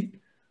 You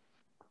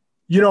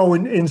know,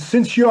 and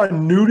since you're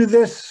new to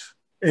this,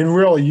 and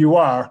really you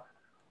are,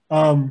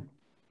 you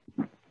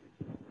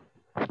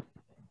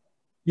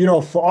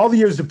know, for all the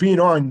years of being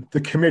on the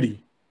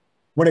committee,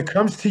 when it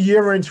comes to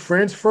year-end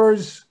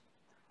transfers,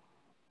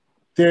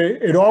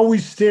 it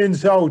always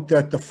stands out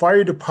that the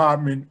fire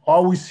department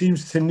always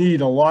seems to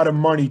need a lot of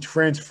money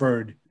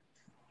transferred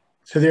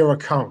to their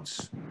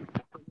accounts.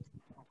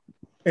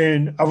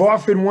 And I've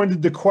often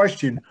wondered the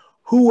question,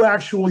 who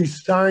actually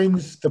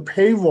signs the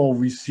payroll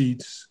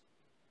receipts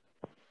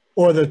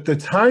or the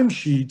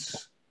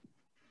timesheets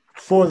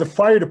for the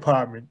fire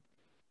department?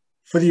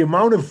 For the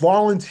amount of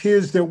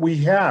volunteers that we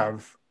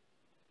have,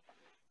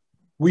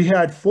 we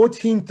had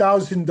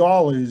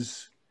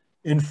 $14,000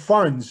 in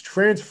funds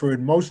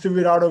transferred, most of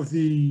it out of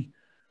the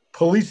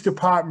police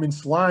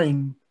department's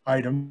line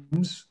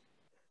items,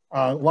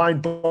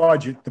 line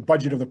budget, the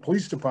budget of the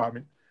police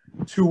department,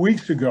 2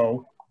 weeks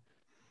ago.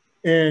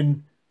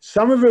 And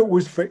some of it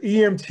was for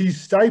EMT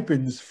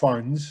stipends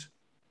funds.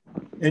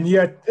 And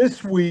yet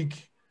this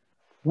week,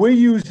 we're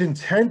using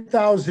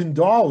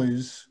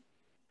 $10,000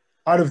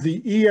 out of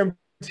the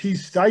EMT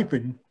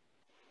stipend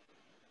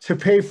to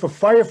pay for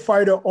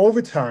firefighter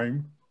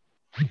overtime,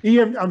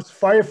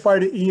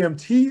 firefighter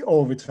EMT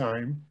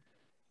overtime,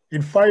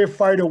 and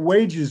firefighter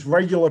wages,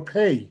 regular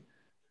pay.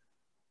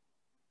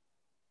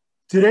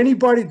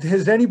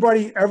 Has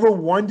anybody ever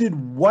wondered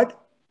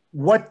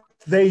what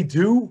they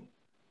do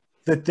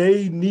that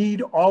they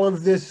need all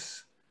of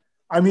this?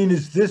 I mean,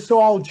 is this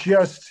all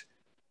just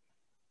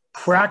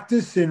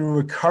practice and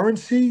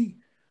recurrency?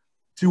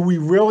 Do we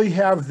really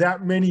have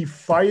that many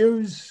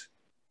fires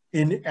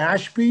in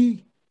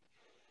Ashby?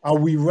 Are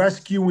we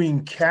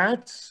rescuing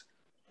cats?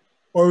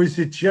 Or is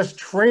it just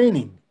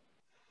training?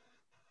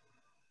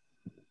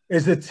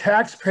 As a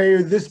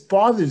taxpayer, this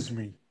bothers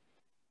me.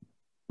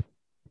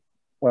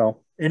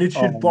 Well, and it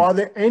should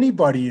bother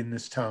anybody in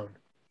this town.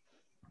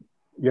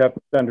 You have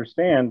to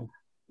understand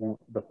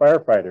the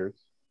firefighters.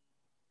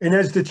 And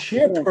as the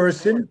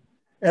chairperson,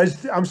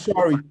 as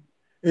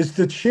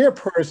the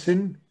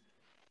chairperson,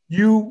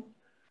 you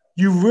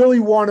really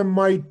want to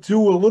might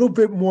do a little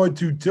bit more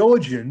due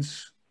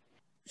diligence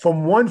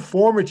from one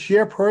former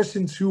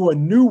chairperson to a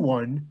new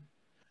one.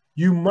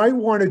 You might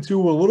want to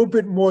do a little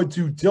bit more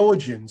due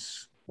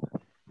diligence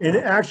and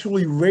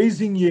actually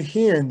raising your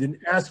hand and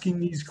asking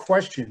these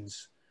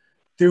questions.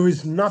 There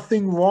is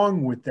nothing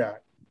wrong with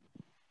that.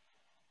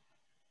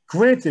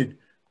 Granted,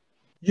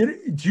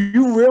 do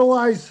you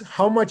realize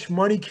how much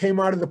money came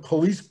out of the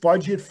police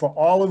budget for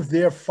all of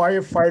their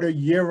firefighter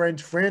year-end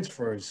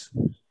transfers?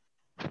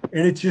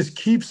 And it just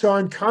keeps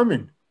on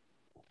coming.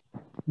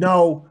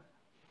 Now,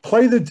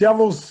 play the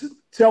devil's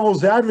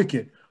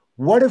advocate.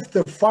 What if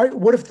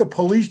the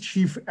police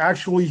chief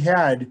actually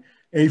had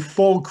a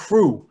full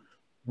crew?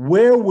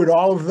 Where would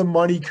all of the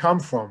money come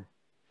from?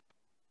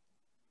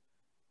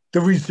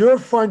 The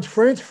reserve fund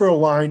transfer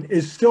line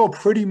is still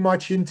pretty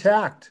much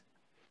intact.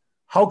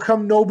 How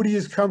come nobody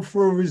has come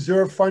for a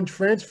reserve fund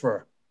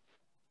transfer?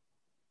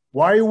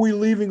 Why are we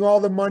leaving all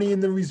the money in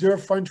the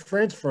reserve fund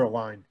transfer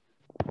line?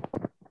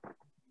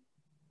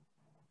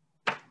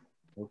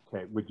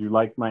 Okay, would you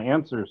like my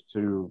answers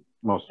to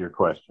most of your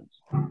questions?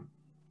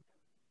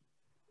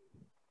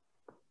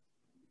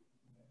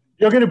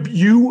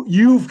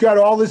 You've got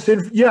all this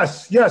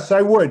yes,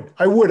 I would,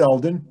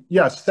 Eldon.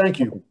 Yes, thank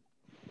you.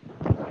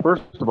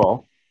 First of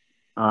all,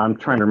 I'm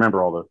trying to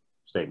remember all the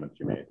statements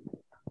you made.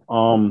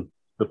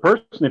 The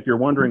person, if you're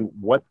wondering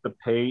what the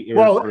pay is.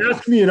 Well,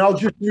 ask me and I'll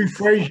just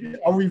rephrase,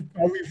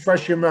 I'll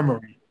refresh your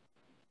memory.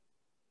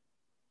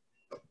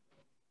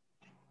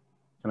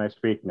 Can I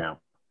speak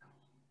now?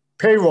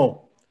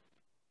 Payroll.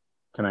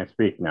 Can I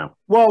speak now?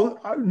 Well,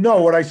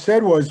 no, what I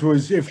said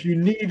was if you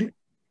need,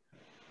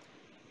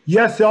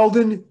 yes,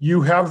 Eldon,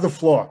 you have the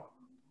floor.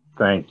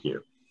 Thank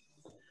you.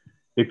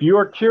 If you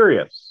are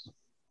curious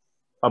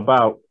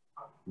about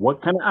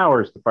what kind of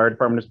hours the fire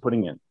department is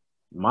putting in,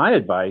 my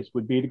advice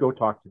would be to go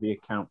talk to the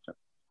accountant.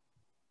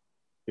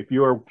 If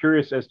you are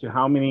curious as to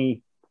how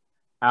many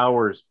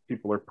hours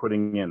people are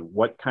putting in,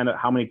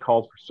 how many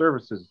calls for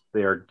services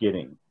they are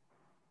getting,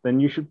 then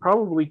you should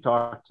probably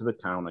talk to the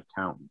town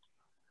accountant.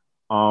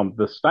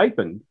 The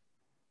stipend,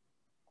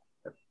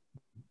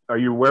 are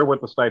you aware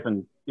what the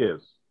stipend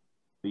is?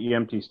 The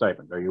EMT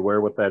stipend, are you aware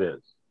what that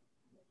is?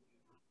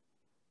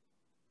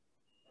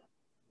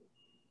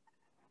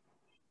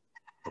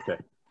 Okay.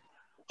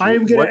 I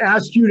am going to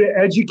ask you to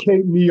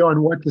educate me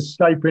on what the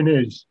stipend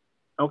is.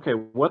 Okay,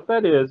 what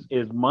that is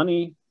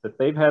money that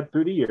they've had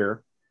through the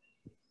year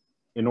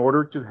in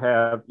order to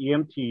have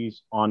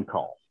EMTs on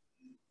call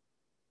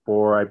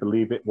for, I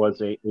believe it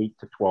was a 8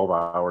 to 12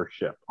 hour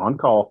shift on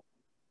call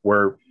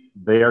where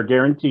they are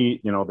guaranteed,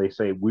 they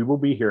say, we will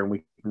be here and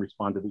we can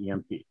respond to the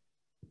EMT.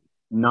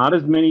 Not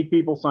as many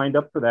people signed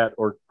up for that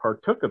or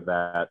partook of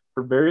that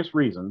for various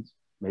reasons,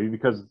 maybe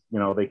because,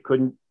 they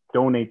couldn't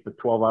donate the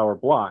 12-hour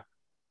block,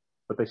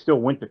 but they still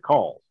went to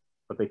calls,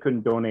 but they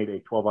couldn't donate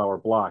a 12-hour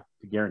block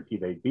to guarantee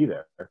they'd be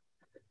there.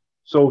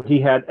 So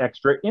he had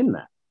extra in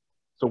that.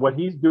 So what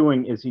he's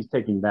doing is he's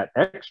taking that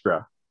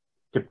extra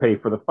to pay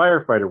for the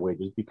firefighter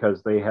wages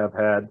because they have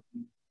had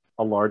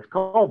a large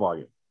call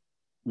volume.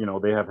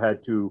 They have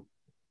had to,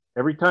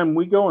 every time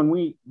we go and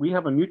we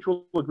have a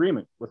mutual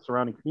agreement with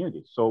surrounding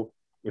communities. So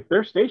if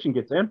their station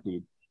gets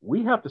emptied,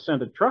 we have to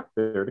send a truck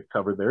there to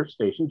cover their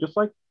station, just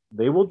like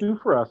they will do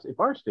for us if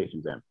our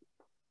station's empty.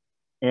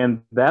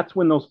 And that's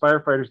when those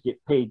firefighters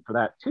get paid for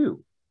that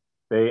too.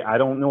 I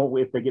don't know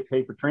if they get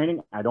paid for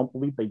training. I don't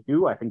believe they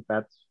do. I think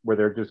that's where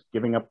they're just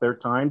giving up their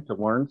time to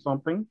learn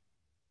something.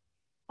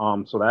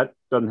 So that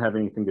doesn't have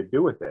anything to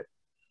do with it.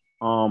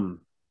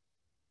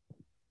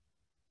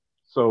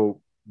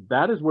 So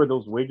that is where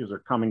those wages are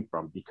coming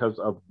from because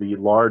of the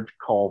large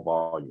call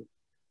volume.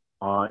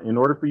 In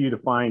order for you to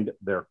find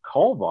their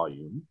call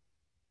volume,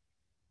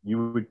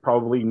 you would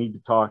probably need to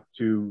talk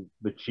to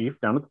the chief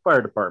down at the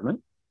fire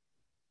department.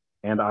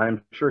 And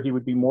I'm sure he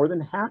would be more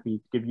than happy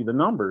to give you the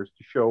numbers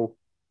to show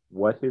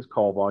what his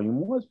call volume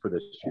was for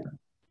this year.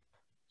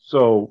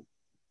 So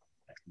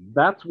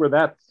that's why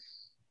that's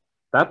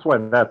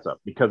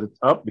up, because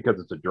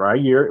it's a dry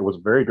year. It was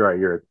a very dry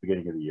year at the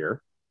beginning of the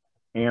year.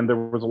 And there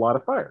was a lot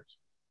of fires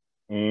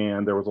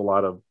and there was a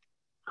lot of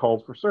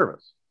calls for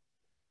service.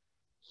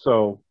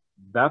 So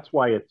that's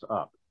why it's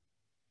up.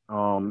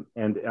 And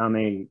on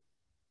a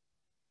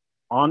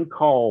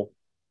on-call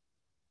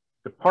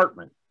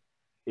department,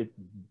 it's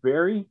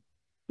very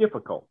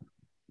difficult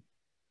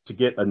to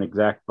get an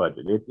exact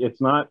budget.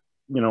 It's not,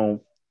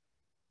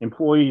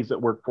 employees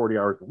that work 40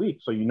 hours a week,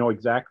 so you know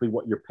exactly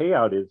what your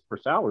payout is for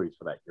salaries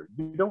for that year.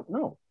 You don't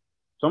know.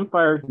 Some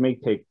fires may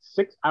take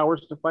 6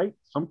 hours to fight.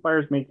 Some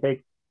fires may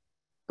take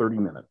 30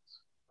 minutes.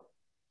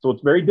 So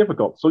it's very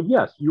difficult. So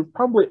yes, you're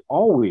probably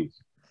always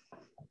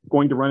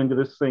going to run into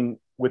this thing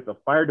with the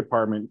fire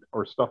department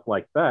or stuff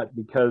like that,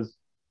 because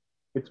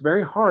it's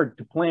very hard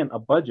to plan a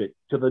budget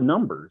to the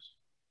numbers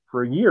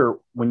for a year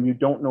when you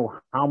don't know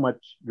how much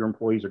your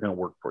employees are going to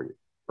work for you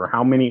or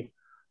how many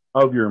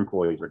of your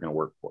employees are going to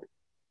work for you.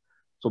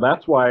 So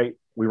that's why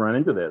we run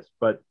into this.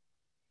 But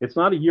it's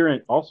not a year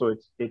end. Also,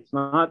 it's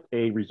not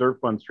a reserve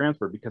funds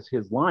transfer because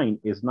his line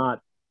is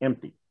not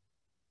empty.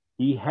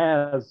 He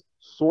has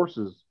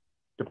sources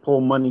to pull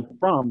money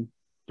from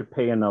to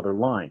pay another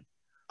line.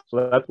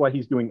 So that's why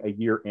he's doing a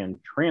year end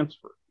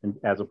transfer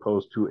as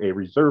opposed to a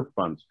reserve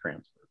funds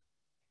transfer.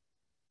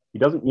 He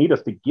doesn't need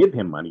us to give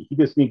him money. He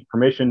just needs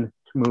permission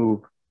to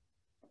move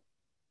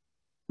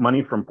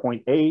money from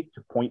point A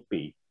to point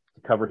B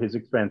to cover his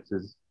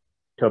expenses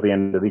till the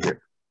end of the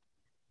year.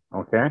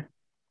 Okay?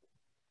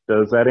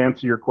 Does that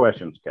answer your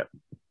questions, Kevin?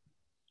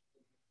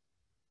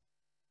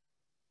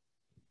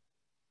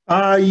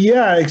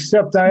 Yeah,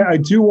 except I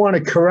do want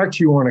to correct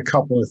you on a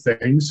couple of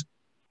things.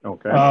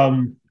 Okay.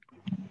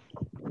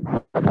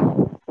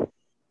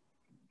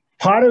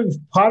 Part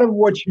of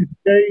what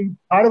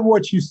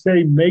you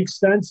say makes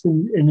sense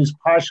and is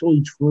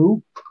partially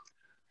true.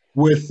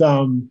 With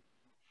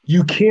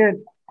you can't,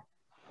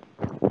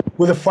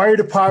 with a fire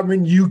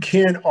department, you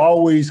can't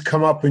always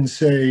come up and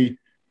say,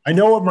 I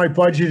know what my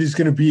budget is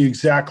going to be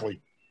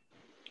exactly.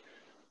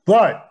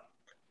 But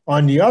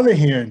on the other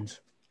hand,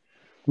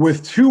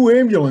 with 2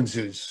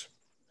 ambulances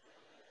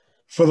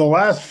for the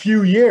last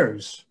few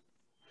years,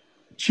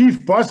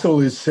 Chief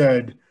Bustle has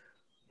said,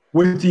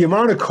 with the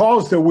amount of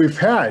calls that we've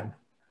had,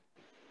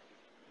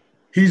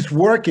 he's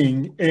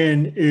working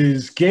and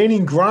is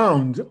gaining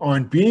ground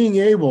on being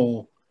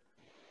able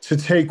to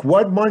take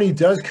what money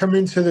does come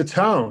into the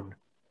town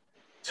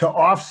to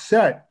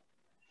offset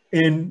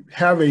and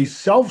have a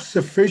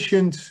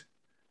self-sufficient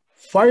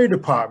fire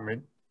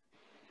department,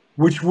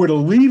 which would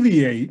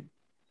alleviate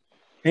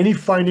any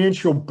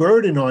financial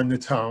burden on the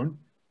town,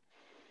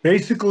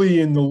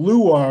 basically in the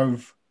lieu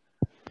of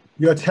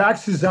your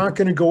taxes aren't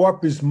going to go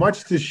up as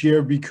much this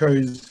year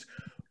because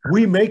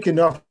we make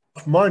enough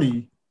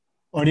money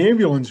on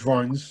ambulance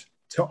runs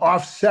to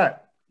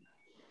offset.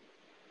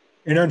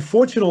 And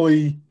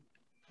unfortunately,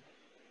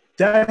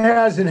 that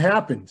hasn't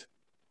happened.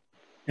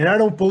 And I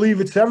don't believe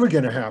it's ever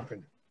going to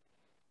happen.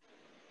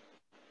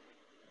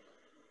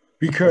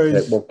 Because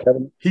Okay, well,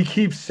 Kevin, he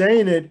keeps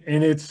saying it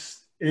and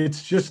it's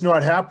just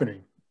not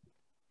happening.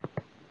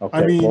 okay,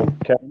 I mean, well,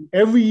 Kevin,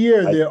 every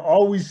year there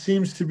always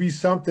seems to be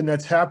something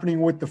that's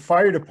happening with the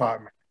fire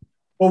department.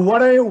 Well,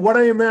 what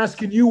I am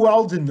asking you,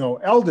 Eldon, though,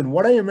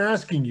 what I am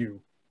asking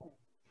you,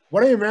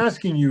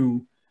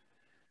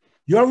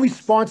 your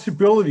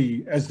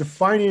responsibility as the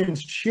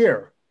finance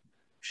chair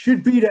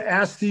should be to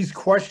ask these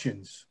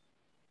questions.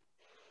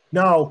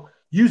 Now,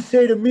 you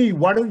say to me,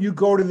 why don't you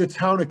go to the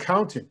town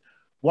accountant?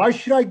 Why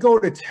should I go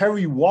to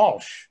Terry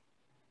Walsh?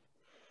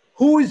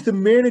 Who is the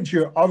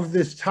manager of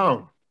this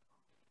town?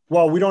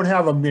 Well, we don't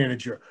have a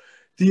manager.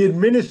 The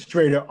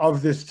administrator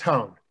of this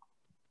town,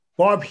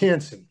 Bob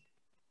Hanson.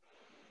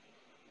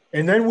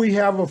 And then we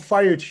have a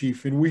fire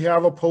chief and we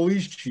have a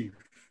police chief.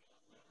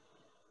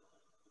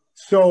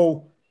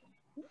 So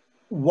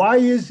why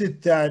is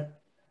it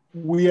that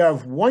we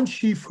have one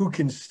chief who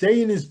can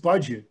stay in his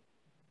budget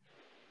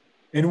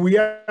and we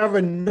have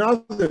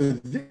another?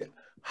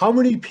 How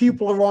many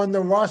people are on the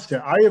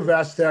roster? I have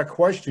asked that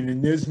question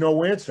and there's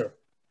no answer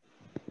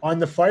on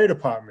the fire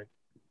department.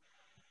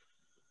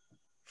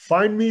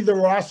 Find me the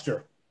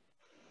roster.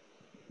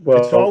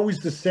 well, it's always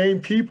the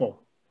same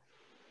people.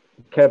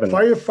 Kevin.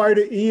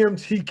 Firefighter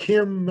EMT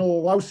Kim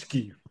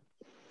Milowski.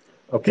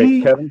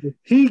 Okay,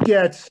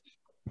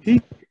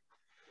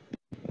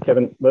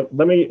 Kevin,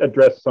 let me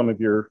address some of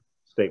your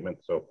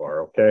statements so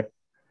far, okay?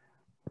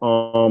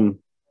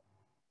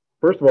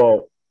 First of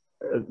all,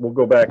 we'll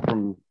go back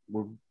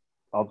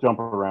I'll jump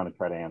around and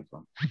try to answer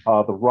them.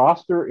 The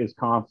roster is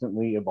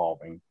constantly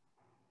evolving.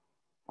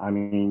 I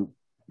mean,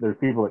 there's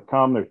people that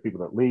come, there's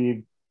people that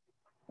leave,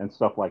 and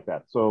stuff like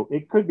that. So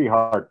it could be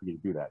hard for you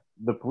to do that.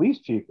 The police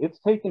chief, it's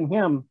taken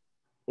him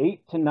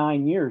 8 to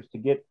 9 years to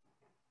get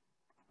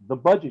the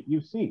budget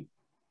you see.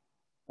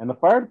 And the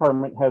fire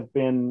department has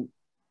been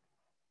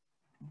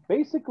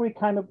basically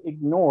kind of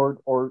ignored,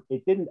 or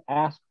it didn't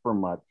ask for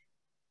much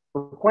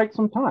for quite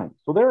some time.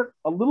 So they're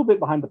a little bit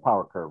behind the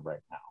power curve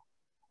right now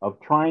of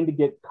trying to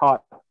get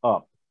caught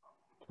up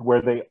to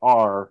where they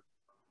are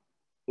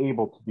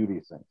able to do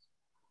these things.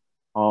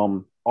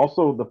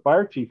 Also, the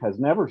fire chief has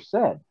never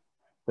said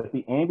that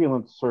the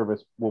ambulance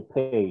service will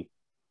pay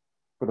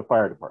for the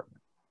fire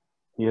department.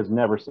 He has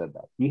never said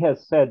that. He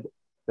has said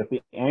that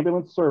the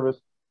ambulance service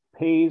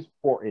pays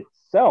for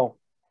itself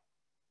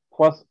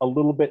plus a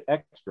little bit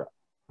extra.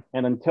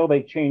 And until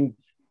they change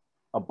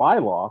a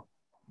bylaw,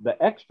 the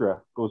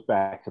extra goes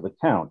back to the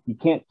town. He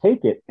can't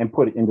take it and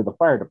put it into the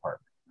fire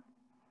department.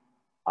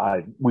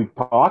 I've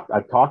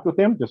talked with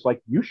him, just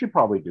like you should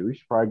probably do. You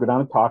should probably go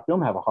down and talk to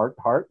him, have a heart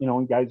to heart,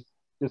 and guys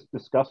just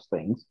discuss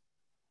things.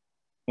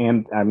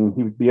 And I mean,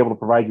 he would be able to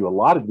provide you a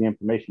lot of the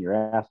information you're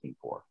asking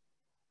for.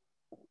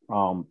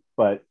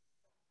 But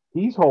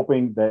he's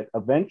hoping that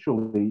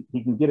eventually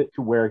he can get it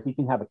to where he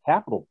can have a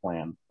capital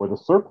plan where the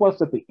surplus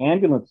that the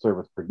ambulance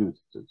service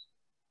produces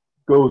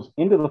goes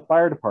into the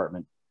fire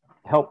department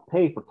to help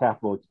pay for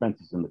capital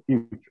expenses in the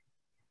future.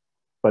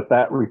 But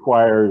that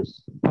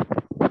requires,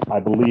 I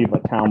believe,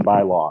 a town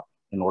bylaw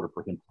in order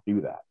for him to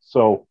do that.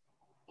 So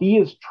he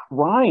is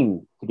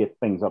trying to get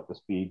things up to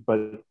speed,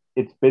 but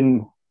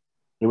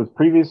it was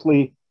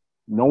previously,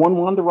 no one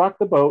wanted to rock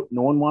the boat.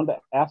 No one wanted to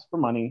ask for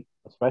money,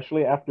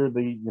 especially after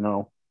the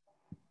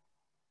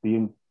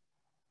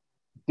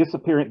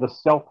disappearing, the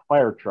stealth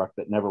fire truck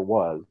that never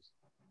was,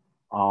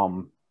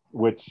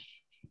 which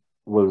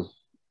was,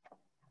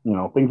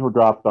 things were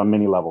dropped on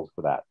many levels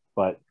for that.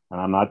 And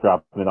I'm not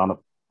dropping it on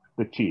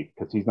the chief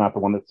because he's not the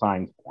one that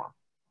signs for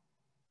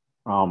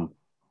him.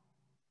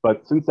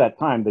 But since that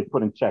time, they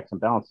put in checks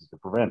and balances to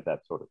prevent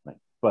that sort of thing.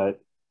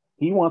 But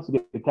he wants to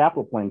get the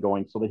capital plan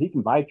going so that he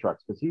can buy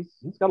trucks because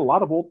he's got a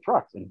lot of old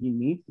trucks and he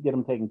needs to get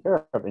them taken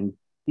care of. And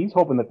he's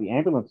hoping that the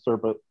ambulance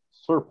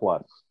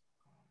surplus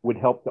would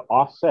help to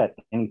offset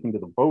anything to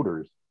the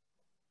voters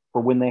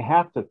for when they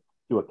have to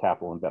do a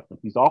capital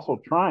investment. He's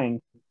also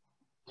trying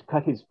to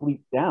cut his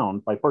fleet down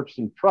by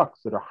purchasing trucks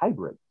that are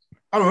hybrids.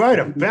 All right,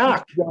 I'm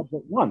back. At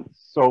once.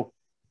 So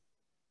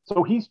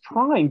he's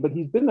trying, but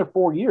he's been there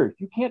 4 years.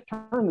 You can't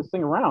turn this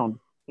thing around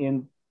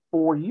in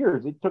 4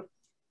 years. It took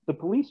the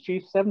police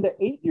chief 7 to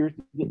 8 years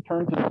to get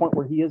turned to the point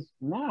where he is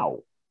now.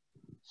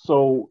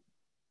 So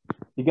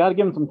you got to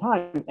give him some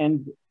time.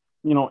 And,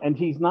 and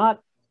he's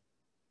not.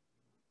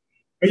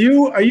 Are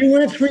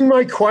you answering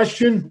my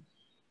question?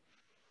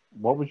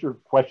 What was your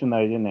question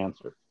that I didn't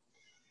answer?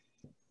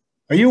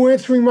 Are you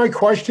answering my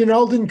question,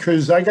 Eldon?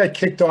 Because I got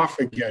kicked off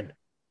again.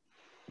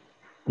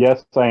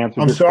 Yes, I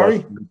answered. I'm sorry?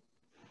 Question.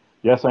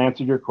 Yes, I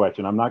answered your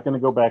question. I'm not going to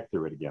go back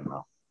through it again,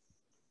 though.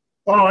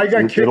 Oh, I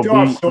got kicked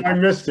off, so I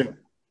missed it.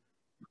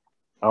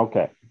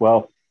 Okay.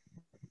 Well,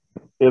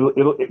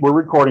 we're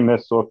recording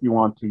this, so if you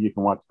want to, you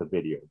can watch the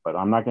video. But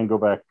I'm not going to go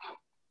back.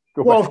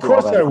 Well, of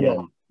course I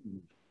will.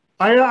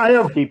 I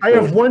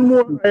have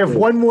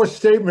one more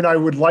statement I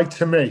would like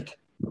to make.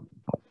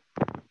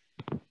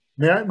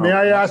 May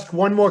I ask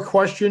one more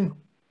question?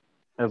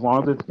 As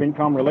long as it's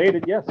FinCom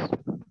related, yes.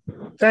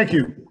 Thank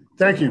you.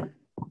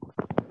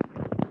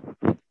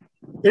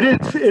 It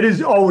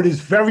is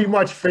very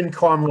much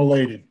FinCom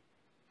related.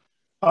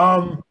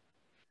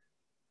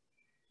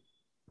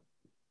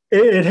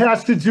 It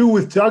has to do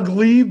with Doug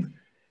Lieb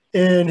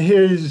and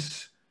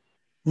his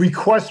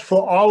request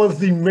for all of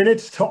the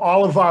minutes to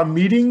all of our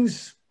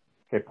meetings.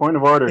 Okay, point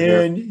of order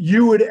and here.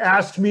 You had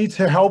asked me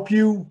to help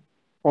you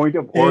point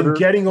of order. In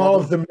getting all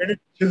of the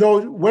minutes to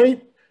those,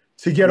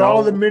 all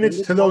of the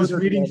minutes to those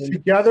meetings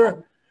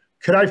together.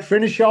 Could I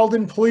finish,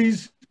 Eldon,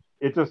 please?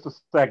 It's just a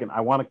second.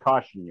 I want to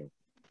caution you.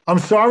 I'm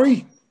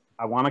sorry?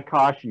 I want to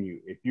caution you.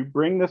 If you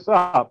bring this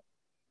up,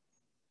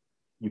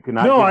 you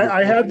cannot. No,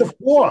 I had the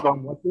floor.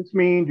 On what this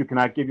means, you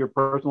cannot give your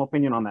personal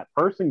opinion on that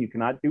person. You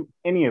cannot do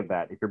any of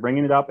that. If you're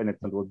bringing it up and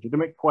it's a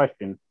legitimate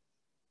question,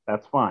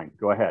 that's fine.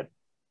 Go ahead.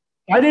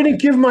 I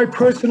didn't give my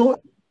personal,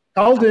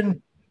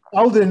 Eldon,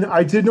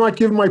 I did not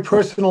give my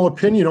personal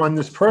opinion on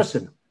this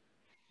person.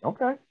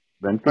 Okay.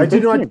 Then I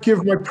did not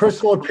give my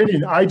personal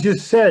opinion. I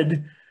just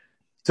said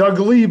Doug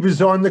Lieb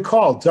is on the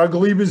call. Doug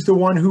Lieb is the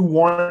one who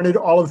wanted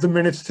all of the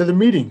minutes to the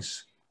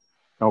meetings.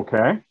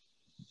 Okay.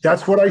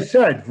 That's what I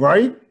said,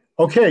 right?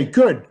 Okay,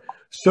 good.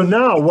 So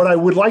now what I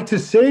would like to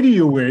say to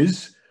you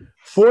is,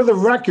 for the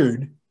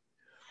record,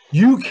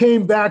 you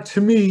came back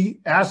to me,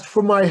 asked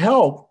for my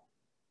help.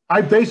 I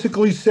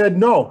basically said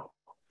no,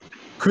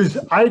 because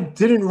I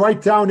didn't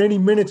write down any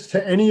minutes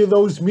to any of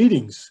those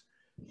meetings.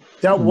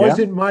 That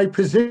wasn't my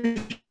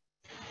position.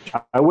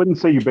 I wouldn't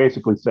say you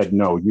basically said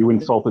no. You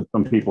insulted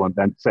some people and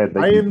then said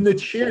that I am the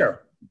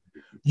chair.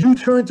 You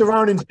turned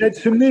around and said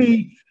to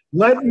me,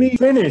 let me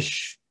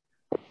finish.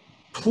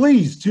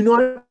 Please do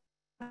not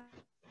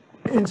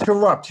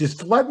interrupt.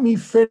 Just let me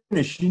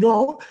finish.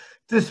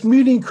 This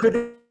meeting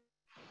could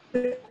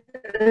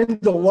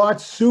end a lot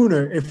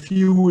sooner if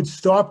you would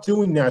stop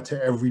doing that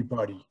to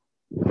everybody.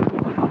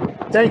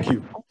 Thank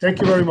you. Thank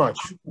you very much.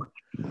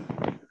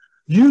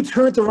 You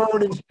turned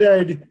around and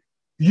said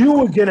you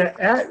were going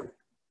to add,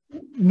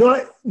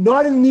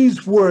 not in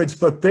these words,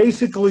 but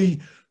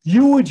basically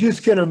you were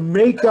just going to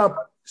make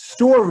up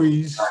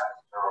stories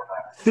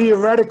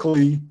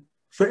theoretically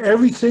for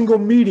every single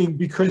meeting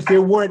because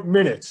there weren't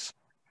minutes.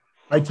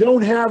 I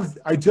don't have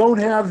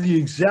the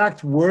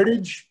exact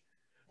wordage,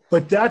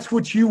 but that's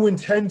what you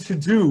intend to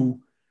do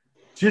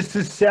just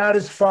to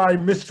satisfy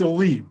Mr.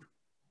 Lieb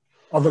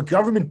of a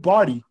government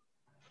body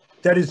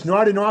that is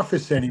not in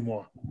office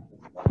anymore.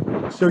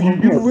 So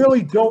you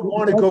really don't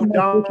want to go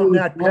down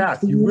that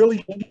path. You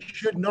really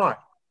should not.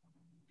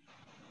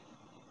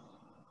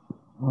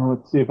 Well,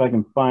 let's see if I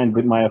can find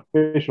my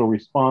official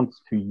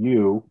response to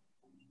you.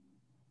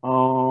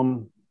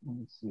 Let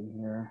me see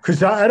here.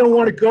 Because I don't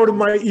want to go to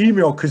my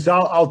email because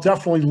I'll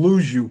definitely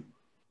lose you.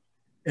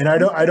 And I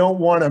don't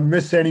want to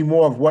miss any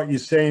more of what you're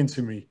saying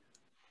to me.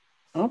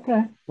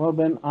 Okay. Well,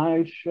 then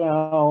I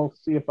shall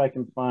see if I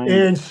can find.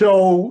 And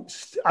so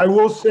I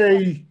will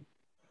say,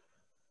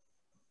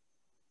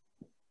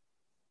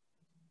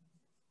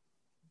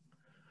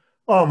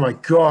 oh my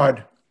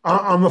God,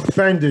 I'm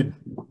offended.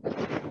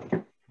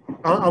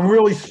 I'm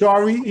really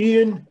sorry,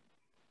 Ian.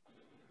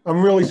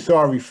 I'm really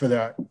sorry for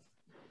that.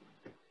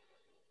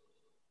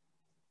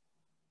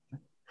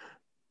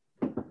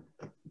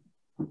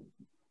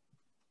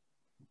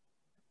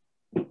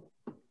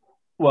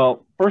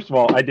 Well, first of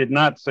all, I did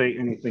not say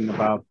anything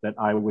about that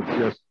I would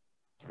just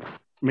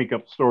make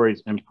up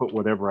stories and put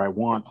whatever I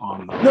want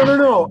on them.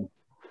 No.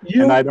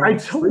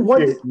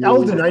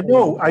 Eldon,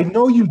 I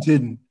know you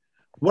didn't.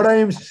 What I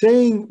am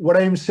saying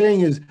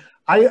is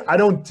I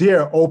don't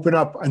dare open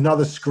up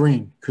another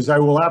screen because I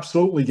will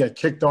absolutely get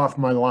kicked off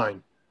my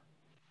line.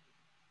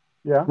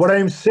 Yeah. What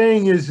I'm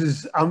saying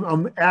is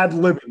I'm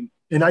ad-libbing,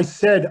 and I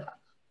said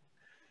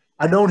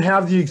I don't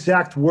have the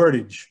exact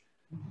wordage,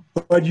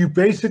 but you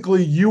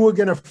were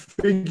going to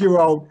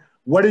figure out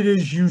what it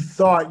is you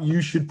thought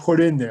you should put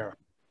in there.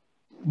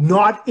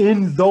 Not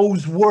in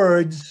those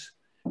words.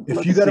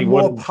 If you got a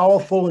more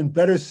powerful and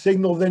better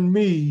signal than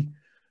me,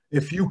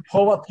 if you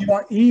pull up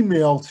your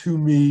email to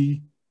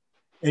me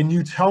and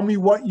you tell me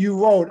what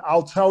you wrote,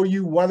 I'll tell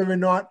you whether or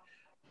not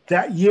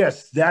that,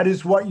 yes, that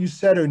is what you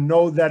said, or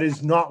no, that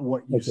is not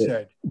what you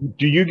said.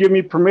 Do you give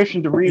me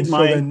permission to read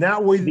so then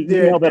that way the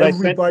email that I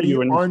sent to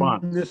you in on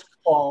response? This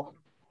call.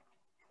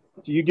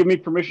 Do you give me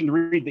permission to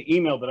read the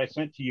email that I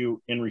sent to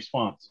you in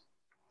response?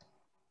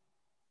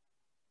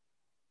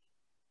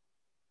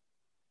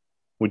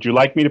 Would you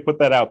like me to put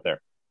that out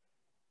there?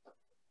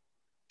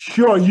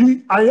 Sure.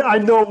 I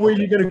know where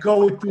you're going to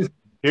go with this.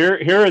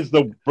 Here is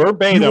the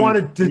verbatim. You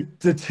want to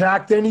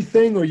detect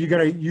anything, or you're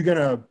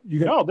gonna?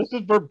 No, this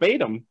is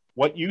verbatim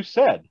what you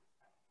said.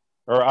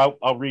 Or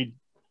I'll read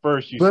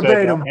first. You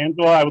verbatim. Said,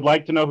 Angela, I would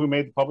like to know who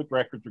made the public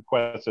records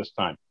request this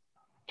time.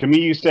 To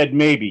me, you said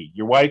maybe.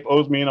 Your wife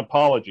owes me an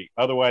apology.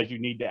 Otherwise, you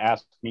need to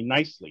ask me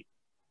nicely.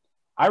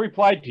 I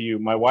replied to you,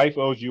 my wife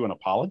owes you an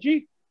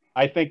apology?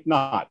 I think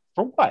not.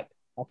 For what?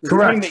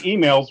 Correct. Reading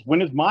the emails,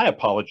 when is my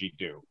apology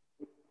due?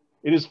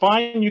 It is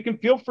fine. You can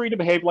feel free to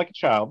behave like a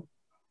child,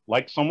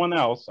 like someone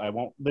else. I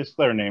won't list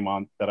their name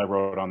on that I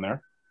wrote on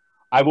there.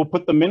 I will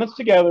put the minutes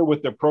together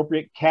with the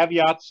appropriate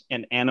caveats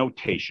and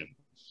annotations.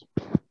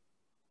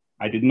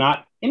 I did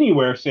not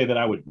anywhere say that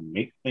I would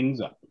make things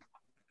up.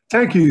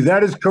 Thank you.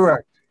 That is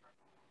correct.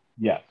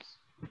 Yes.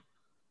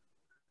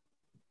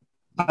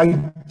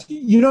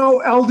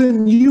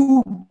 Eldon,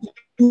 you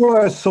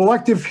are a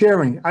selective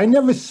hearing. I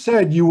never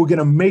said you were going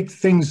to make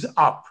things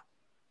up.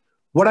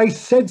 What I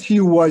said to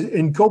you was,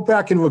 and go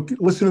back and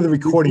listen to the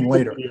recording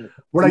later.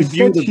 What I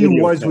said to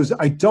you was,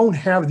 I don't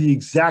have the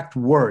exact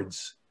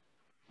words.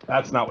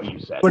 That's not what you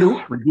said. But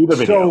review the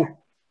video. So,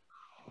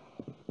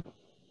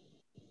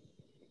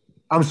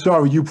 I'm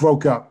sorry, you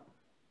broke up.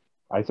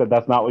 I said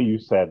that's not what you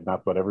said.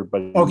 That's what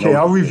everybody. Okay,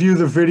 I'll review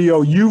the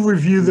video. You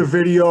review the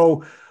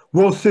video.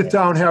 We'll sit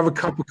down, have a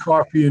cup of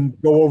coffee, and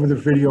go over the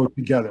video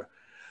together.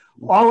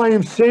 All I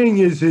am saying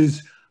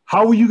is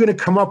how are you going to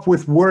come up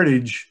with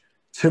wordage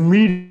to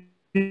meetings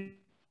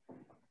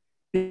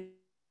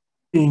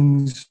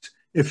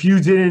if you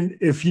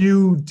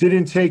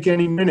didn't take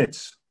any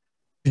minutes?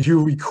 Did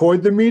you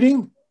record the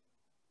meeting?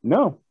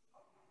 No.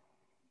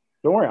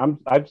 Don't worry.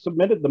 I've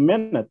submitted the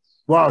minutes.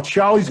 Wow,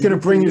 Charlie's going to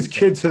bring his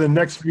kid to the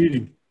next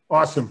meeting.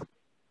 Awesome.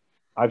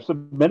 I've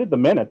submitted the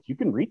minutes. You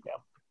can read them.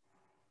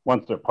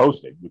 Once they're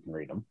posted, you can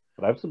read them.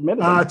 But I've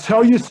submitted them.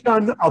 Tell your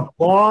son a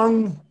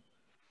bong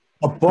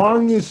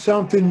is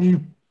something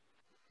you...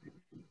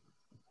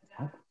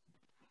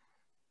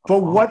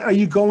 But what are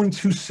you going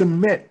to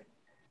submit?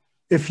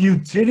 If you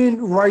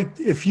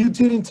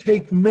didn't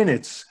take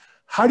minutes,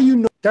 how do you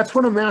know? That's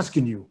what I'm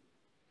asking you.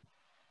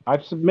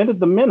 I've submitted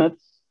the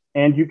minutes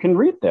and you can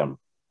read them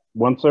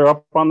once they're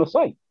up on the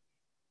site.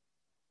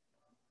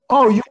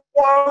 Oh,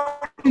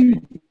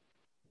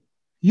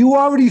 you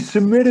already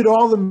submitted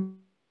all the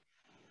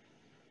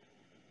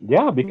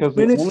because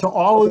minutes to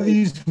all of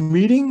these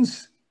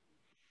meetings?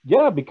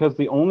 Yeah, because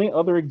the only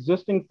other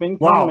existing thing.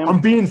 Wow,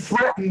 I'm being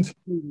threatened.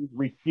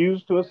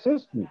 Refused to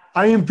assist me.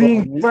 I am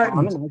being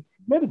threatened.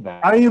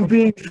 I am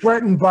being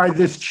threatened by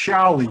this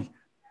Charlie.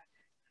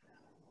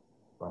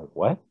 By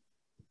what?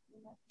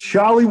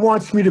 Charlie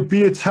wants me to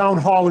be at town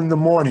hall in the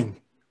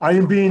morning. I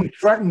am being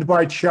threatened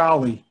by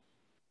Charlie.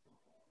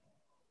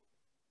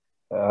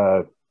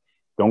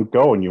 Don't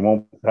go and you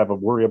won't have a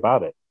worry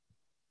about it.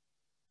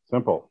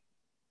 Simple.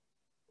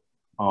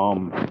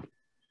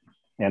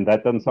 And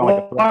that doesn't sound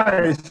like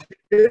a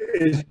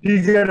is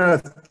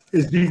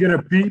he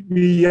gonna beat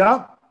me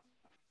up?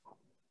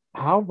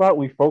 How about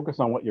we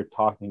focus on what you're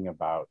talking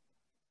about?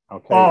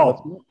 Okay.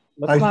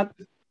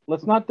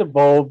 Let's not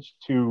divulge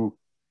to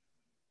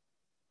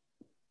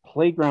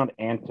playground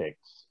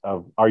antics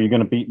of are you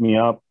going to beat me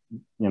up?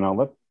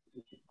 Let's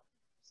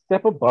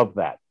step above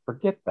that.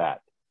 Forget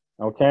that.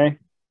 Okay.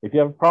 If you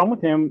have a problem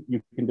with him,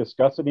 you can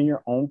discuss it in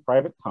your own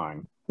private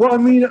time. Well, I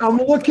mean, I'm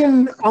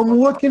looking at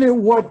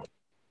what.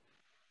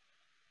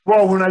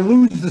 Well, when I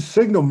lose the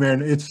signal, man,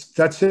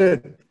 that's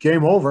it.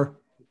 Game over.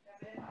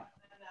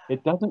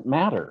 It doesn't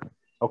matter.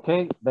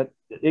 Okay,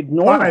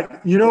 ignore. All right.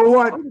 You know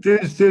what?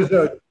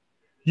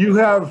 You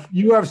have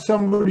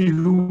somebody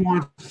who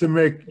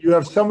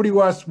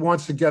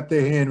wants to get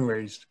their hand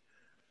raised.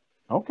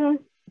 Okay.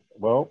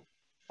 Well,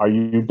 are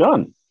you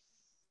done?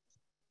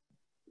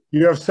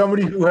 You have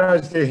somebody who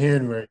has their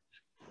hand raised.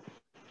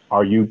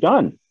 Are you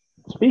done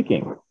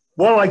speaking?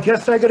 Well, I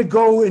guess I got to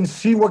go and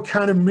see what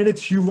kind of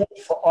minutes you wrote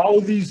for all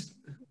of these.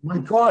 My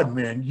God,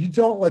 man, you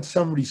don't let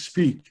somebody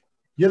speak.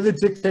 You're the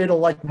dictator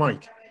like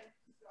Mike.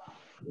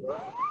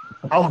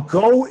 I'll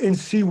go and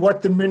see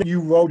what the minute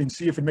you wrote and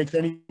see if it makes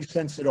any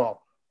sense at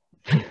all.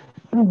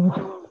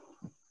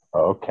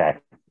 Okay.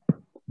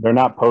 They're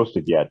not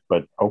posted yet,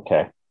 but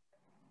okay.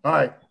 All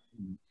right.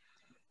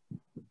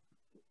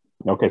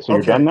 Okay, so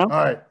you're done now? All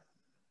right.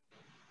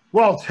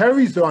 Well,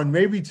 Terry's on.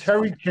 Maybe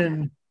Terry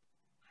can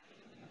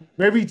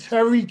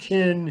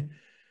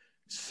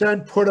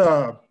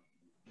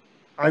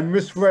I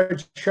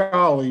misread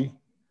Charlie,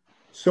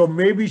 so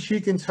maybe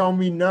she can tell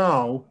me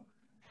now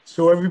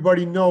so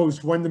everybody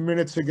knows when the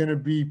minutes are going to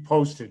be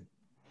posted.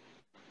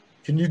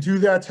 Can you do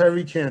that,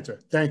 Terry Cantor?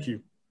 Thank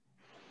you.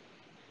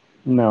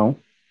 No,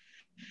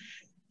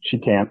 she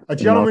can't. A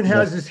gentleman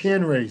has his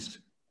hand raised.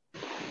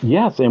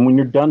 Yes, and when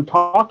you're done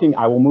talking,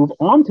 I will move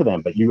on to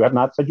them, but you have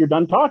not said you're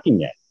done talking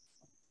yet.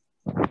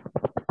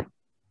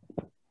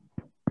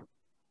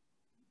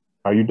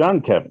 Are you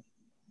done, Kevin?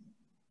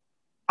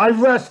 I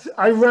rest,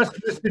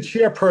 Mr.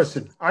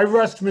 Chairperson. I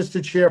rest,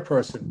 Mr.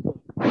 Chairperson.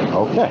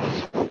 Okay.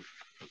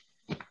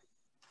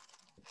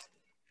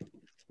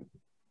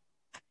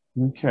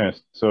 Okay,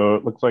 so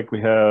it looks like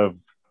we have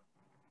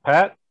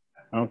Pat.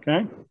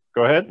 Okay,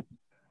 go ahead.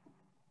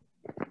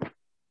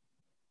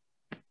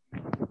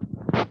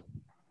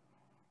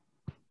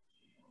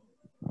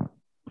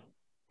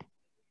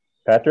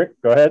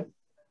 Patrick, go ahead.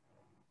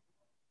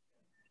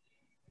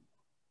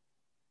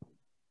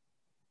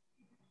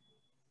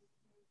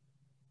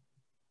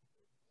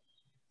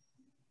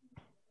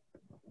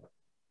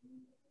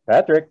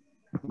 Patrick,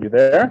 you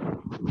there?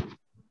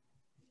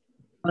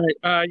 All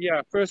right.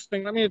 Yeah. First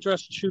thing, let me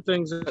address two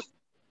things that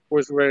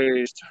was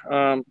raised.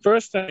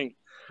 First thing,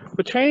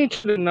 pertaining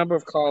to the number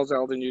of calls,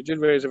 Eldon, you did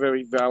raise a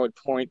very valid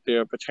point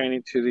there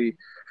pertaining to the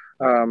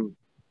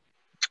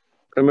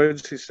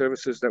emergency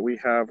services that we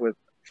have with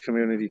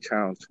community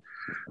towns.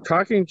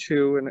 Talking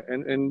to,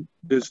 and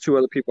there's two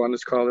other people on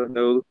this call that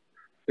know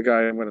the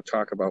guy I'm going to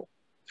talk about.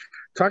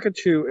 Talking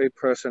to a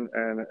person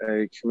in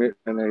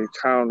a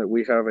town that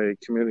we have a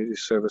community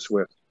service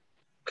with,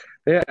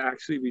 they are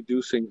actually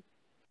reducing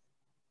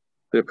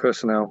their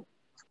personnel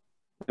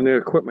and their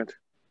equipment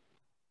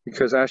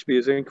because Ashby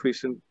is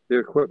increasing their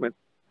equipment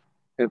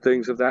and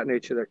things of that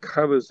nature that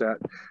covers that.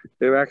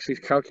 They've actually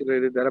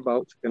calculated that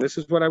about, and this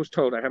is what I was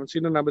told. I haven't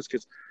seen the numbers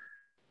because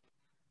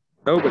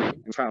nobody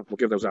in town will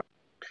give those up.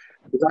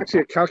 There's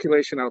actually a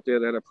calculation out there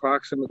that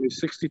approximately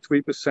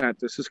 63%,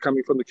 this is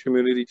coming from the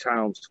community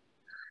towns.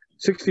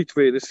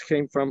 63, this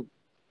came from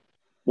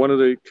one of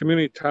the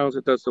community towns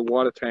that does the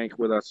water tank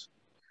with us,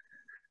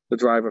 the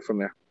driver from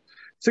there.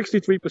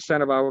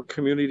 63% of our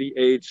community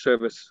aid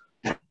service,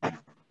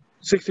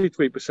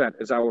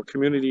 63% is our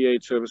community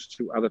aid service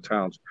to other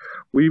towns.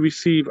 We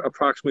receive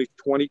approximately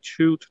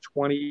 22 to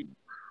 23%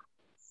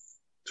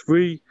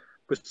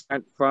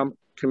 from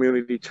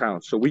community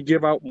towns. So we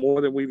give out more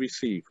than we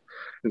receive.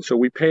 And so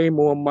we pay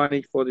more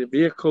money for the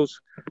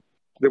vehicles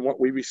than what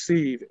we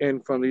receive in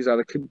from these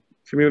other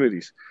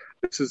communities.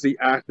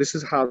 This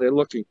is how they're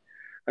looking.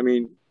 I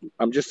mean,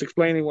 I'm just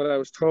explaining what I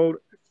was told.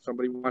 If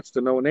somebody wants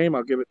to know a name,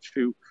 I'll give it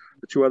to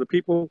the two other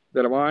people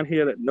that are on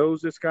here that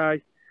knows this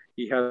guy.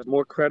 He has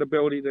more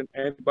credibility than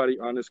anybody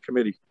on this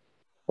committee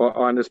or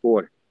on this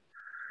board.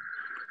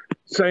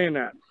 Saying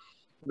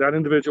that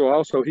individual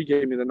also, he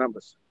gave me the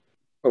numbers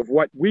of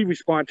what we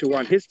respond to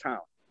on his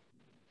town.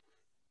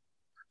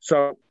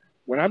 So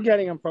when I'm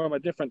getting them from a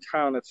different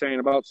town that's saying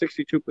about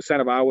 62%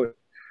 of our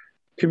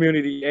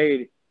community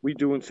aid, we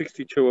doing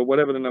 62 or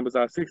whatever the numbers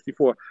are,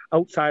 64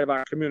 outside of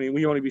our community,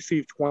 we only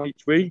receive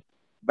 23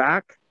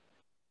 back.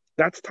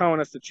 That's telling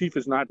us the chief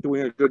is not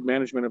doing a good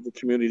management of the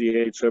community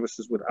aid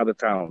services with other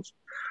towns.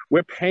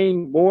 We're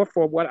paying more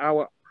for what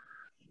our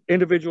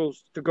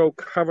individuals to go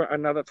cover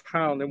another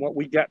town than what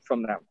we get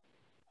from them.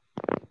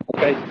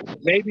 Okay,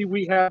 maybe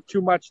we have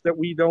too much that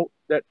we don't,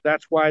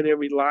 that's why they're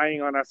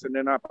relying on us and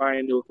they're not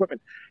buying new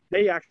equipment.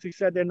 They actually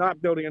said they're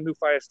not building a new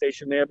fire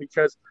station there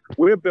because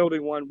we're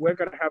building one. We're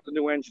going to have the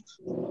new engines.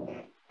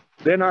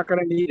 They're not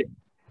going to need it.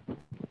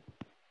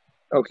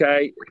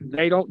 Okay,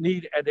 they don't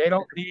need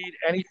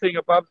anything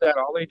above that.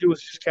 All they do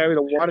is just carry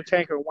the water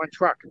tanker in one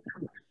truck.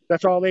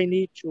 That's all they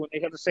need to, and they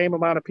have the same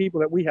amount of people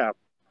that we have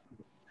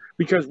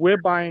because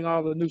we're buying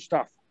all the new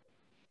stuff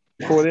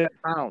for their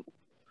town.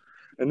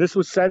 And this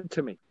was said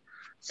to me,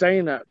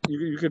 saying that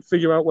you could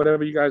figure out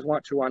whatever you guys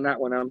want to on that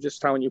one. I'm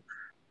just telling you,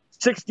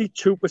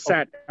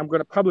 62%. I'm going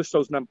to publish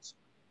those numbers.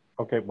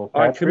 Okay, well,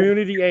 Patrick, on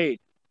community aid.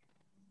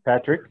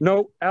 Patrick,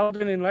 no,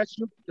 Eldon, unless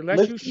you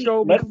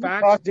show me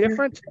facts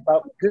different,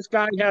 this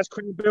guy has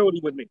credibility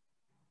with me.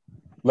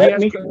 Let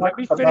me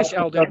finish,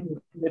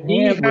 Eldon.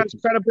 He has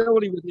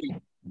credibility with me.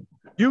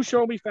 You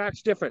show me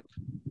facts different.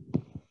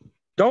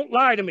 Don't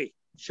lie to me.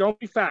 Show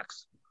me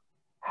facts.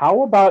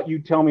 How about you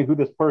tell me who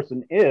this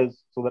person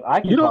is so that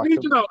I can talk to him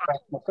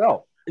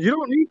myself? You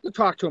don't need to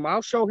talk to him.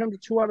 I'll show him to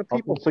two other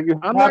people. Okay, so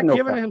I'm not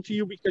giving him to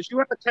you because you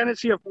have a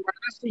tendency of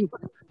harassing.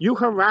 You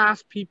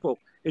harass people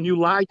and you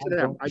lie to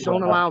them. I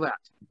don't allow that.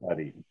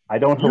 I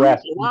don't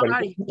harass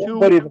anybody.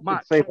 Nobody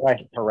that say that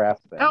I harass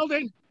them.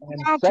 Eldon,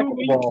 down to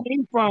where you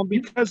came from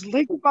because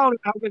think about it,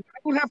 Eldon. I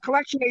don't have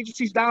collection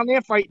agencies down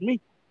there fighting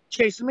me,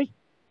 chasing me.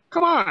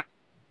 Come on.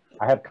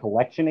 I have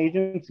collection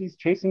agencies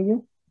chasing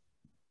you?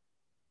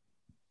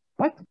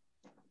 What?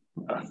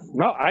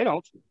 No, I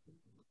don't.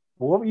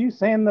 What were you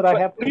saying that I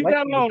have to leave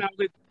that alone,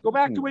 Alden. Go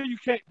back to where you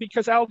can't,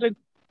 because Alden,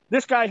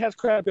 this guy has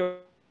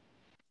credibility.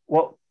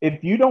 Well,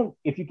 if you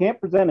can't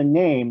present a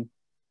name,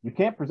 you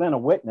can't present a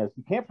witness,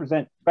 you can't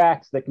present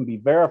facts that can be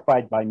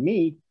verified by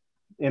me.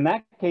 In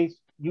that case,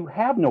 you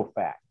have no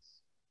facts.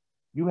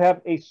 You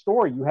have a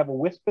story. You have a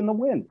wisp in the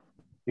wind.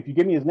 If you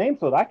give me his name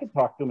so that I can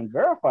talk to him and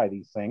verify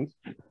these things,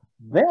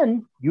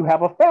 then you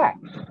have a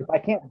fact. If I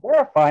can't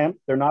verify them,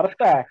 they're not a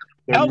fact.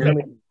 They're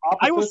Alden,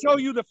 I will show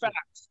you the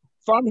facts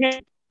from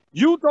him.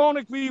 You don't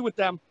agree with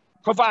them,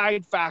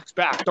 provide facts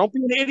back. Don't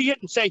be an idiot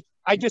and say,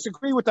 I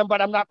disagree with them,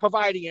 but I'm not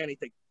providing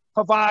anything.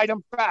 Provide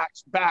them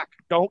facts back.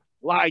 Don't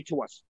lie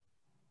to us.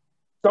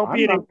 Don't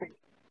be an idiot.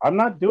 I'm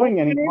not doing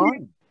any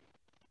lying.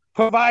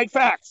 Provide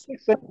facts.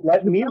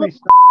 Let me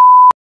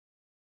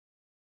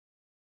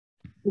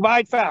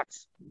provide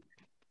facts.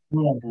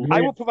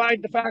 I will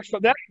provide the facts for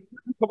them.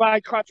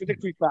 Provide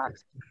contradictory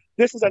facts.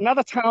 This is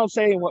another town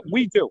saying what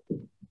we do.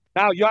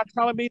 Now you're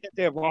telling me that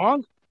they're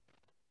wrong?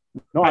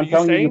 No, I'm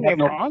telling you they're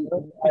wrong.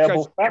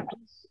 Facts.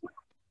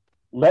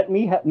 Let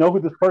me know who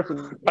this person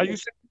is. Are you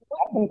saying?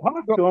 I can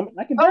talk to him.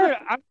 I can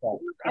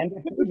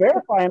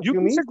verify him to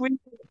me.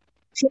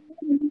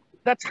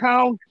 The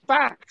town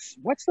facts.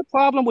 What's the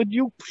problem with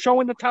you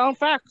showing the town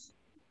facts?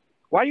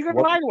 Why are you going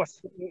to lie to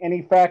us?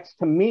 Any facts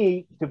to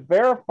me to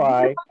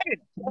verify?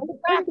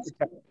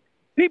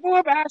 People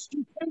have asked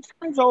you 10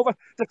 times over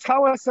to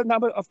tell us the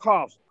number of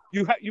calls.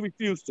 You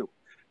refuse to.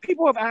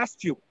 People have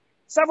asked you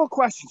several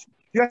questions.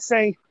 You're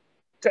saying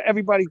to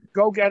everybody,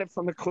 go get it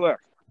from the clerk.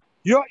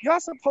 You're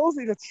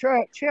supposedly the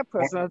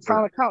chairperson of the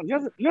town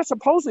accountant. You're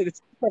supposedly the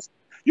chairperson.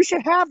 You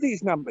should have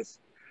these numbers.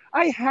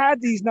 I had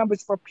these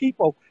numbers for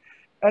people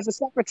as a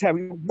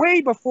secretary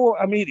way before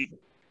a meeting.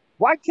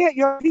 Why can't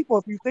your people,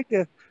 if you think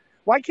they're,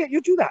 why can't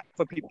you do that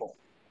for people?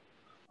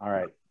 All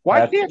right.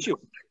 Why can't you?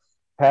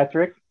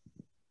 Patrick?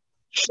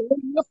 Show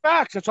me the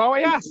facts. That's all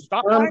I ask.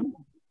 Stop lying.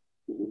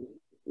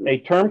 A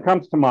term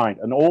comes to mind,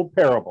 an old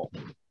parable.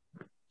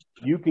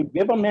 You can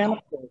give a man a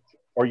fish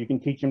or you can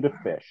teach him to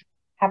fish.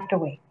 Have to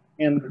wait.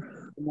 And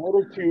in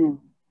order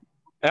to...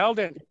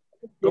 Eldon,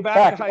 go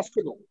back to high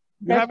school.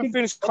 You haven't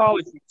finished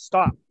college.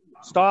 Stop.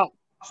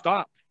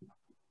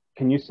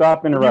 Can you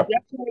stop interrupting? You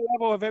get to the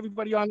level of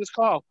everybody on this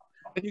call,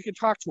 and you can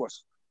talk to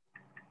us.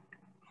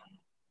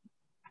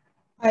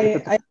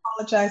 I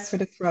apologize for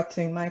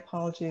disrupting. My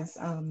apologies,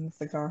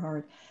 Mr.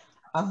 Garhart.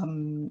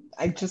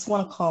 I just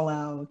want to call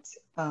out,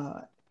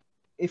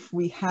 if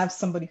we have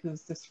somebody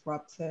who's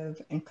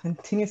disruptive and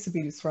continues to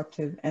be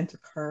disruptive and to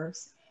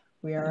curse,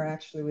 we are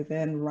actually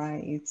within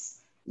rights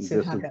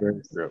to have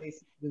that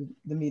space in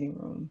the meeting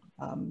room.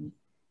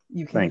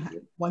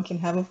 One can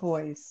have a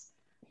voice,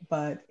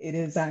 but it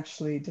is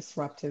actually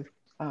disruptive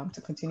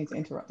to continue to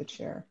interrupt the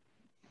chair.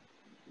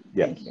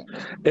 Yes.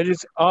 It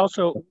is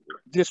also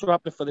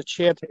disruptive for the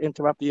chair to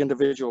interrupt the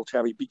individual,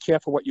 Terry. Be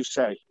careful what you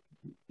say.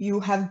 You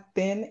have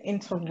been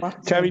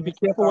interrupting Terry, be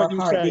careful what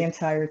you say. The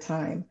entire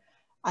time.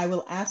 I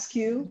will ask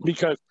you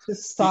to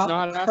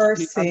stop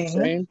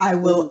cursing. I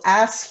will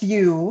ask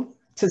you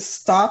to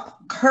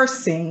stop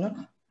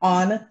cursing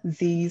on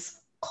these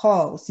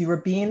calls. You are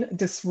being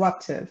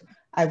disruptive.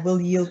 I will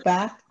yield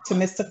back to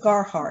Mr.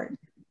 Garhart.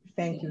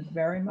 Thank you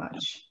very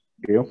much.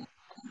 Thank you.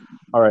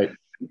 All right.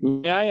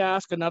 May I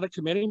ask another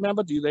committee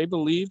member, do they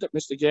believe that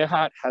Mr.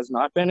 Gerhardt has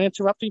not been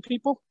interrupting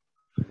people?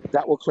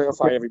 That will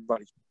clarify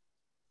everybody.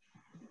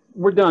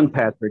 We're done,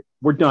 Patrick.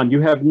 We're done.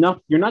 You have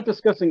you're not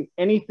discussing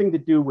anything to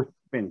do with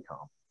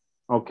FinCom.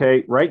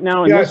 Okay, right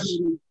now, in this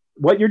meeting,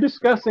 what you're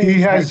discussing.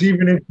 He has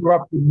even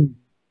interrupted me.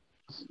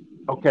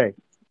 Okay,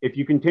 if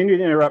you continue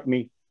to interrupt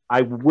me,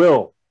 I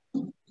will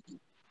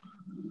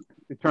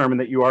determine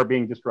that you are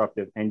being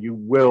disruptive and you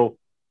will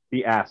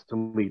be asked to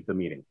leave the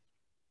meeting.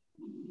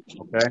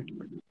 Okay.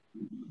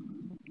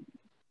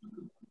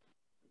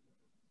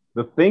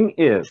 The thing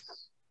is,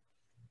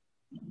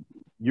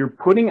 you're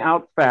putting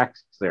out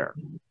facts there.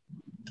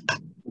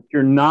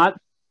 You're not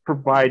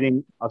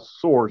providing a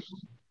source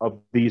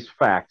of these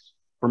facts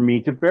for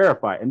me to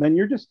verify. And then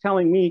you're just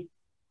telling me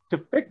to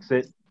fix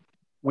it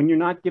when you're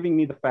not giving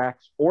me the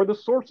facts or the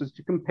sources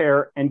to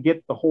compare and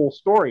get the whole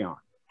story on.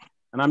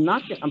 And I'm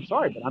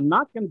sorry, but I'm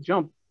not going to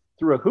jump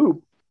through a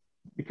hoop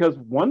because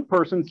one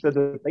person said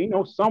that they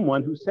know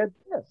someone who said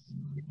this.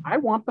 I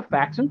want the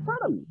facts in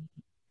front of me.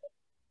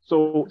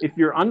 So if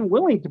you're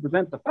unwilling to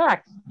present the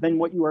facts, then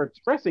what you are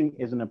expressing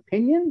is an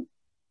opinion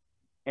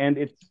and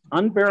it's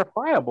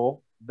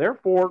unverifiable.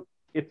 Therefore,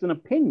 it's an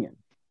opinion.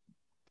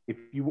 If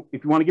you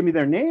want to give me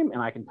their name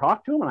and I can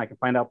talk to them and I can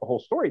find out the whole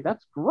story,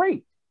 that's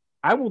great.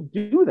 I will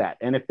do that.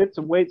 And if it's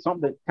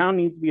something that town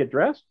needs to be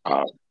addressed,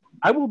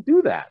 I will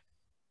do that.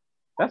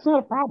 That's not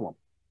a problem.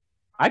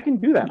 I can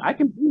do that. I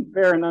can be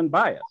fair and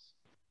unbiased.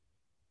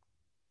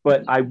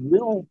 But I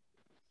will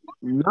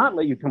not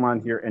let you come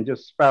on here and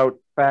just spout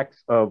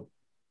facts of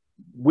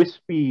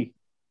wispy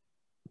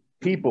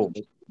people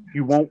that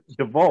you won't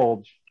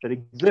divulge that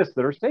exist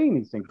that are saying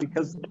these things,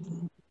 because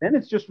then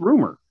it's just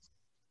rumor.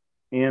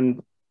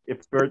 And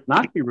if for it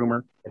not to be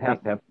rumor, it has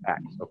to have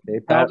facts. Okay,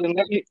 Pat?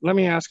 Let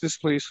me ask this,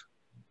 please.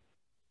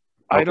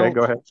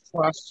 Go ahead.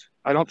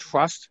 I don't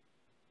trust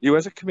you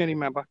as a committee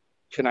member.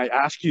 Can I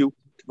ask you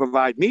to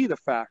provide me the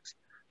facts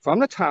from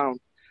the town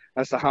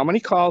as to how many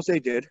calls they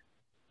did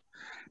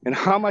and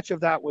how much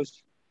of that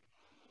was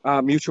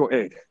mutual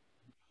aid?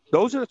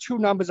 Those are the two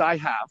numbers I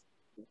have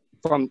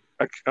from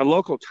a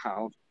local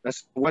town.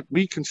 That's what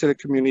we consider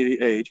community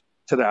aid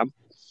to them.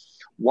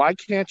 Why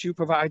can't you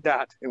provide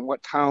that in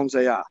what towns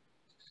they are?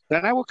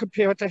 Then I will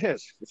compare it to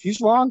his. If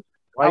he's wrong,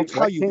 I'll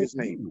tell you his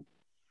name.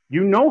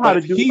 You know how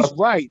to do it. If he's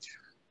right,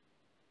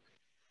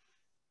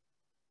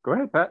 go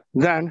ahead, Pat.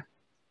 Then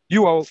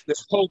you owe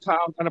this whole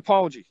town an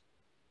apology.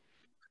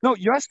 No,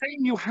 you're saying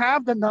you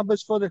have the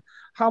numbers for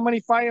how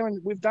many fire,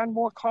 and we've done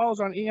more calls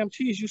on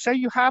EMTs. You say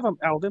you have them,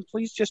 Eldon.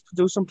 Please just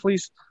produce them,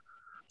 please.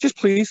 Just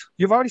please.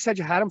 You've already said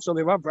you had them, so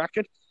they're on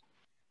record.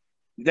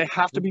 They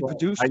have to be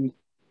produced.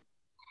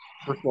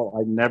 First of all,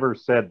 I never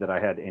said that I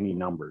had any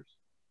numbers.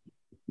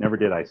 Never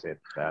did I say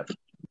that.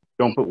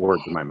 Don't put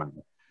words in my mouth.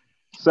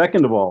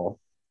 Second of all,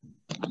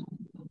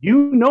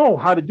 you know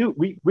how to do,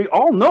 we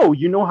all know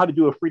you know how to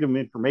do a Freedom of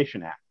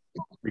Information Act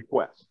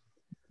request.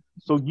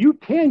 So you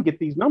can get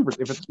these numbers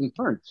if it's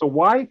concerned. So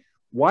why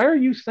are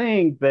you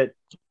saying that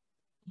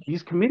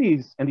these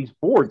committees and these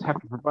boards have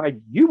to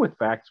provide you with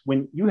facts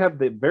when you have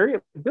the very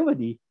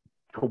ability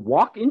to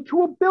walk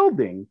into a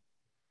building,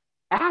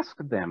 ask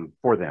them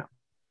for them?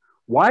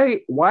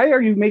 Why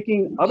are you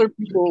making other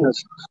people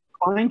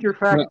find your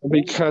facts?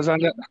 Because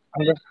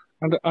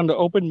under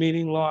open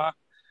meeting law,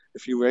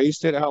 if you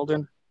raised it,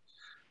 Eldon,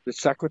 the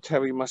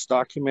secretary must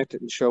document it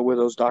and show where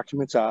those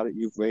documents are that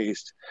you've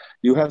raised.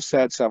 You have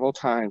said several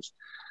times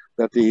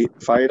that the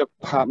fire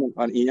department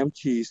on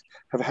EMTs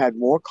have had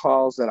more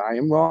calls that I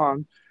am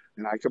wrong,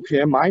 and I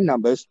compare my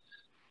numbers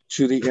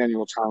to the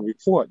annual town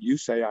report. You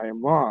say I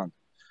am wrong.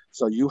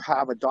 So you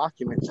have a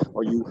document,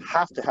 or you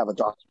have to have a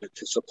document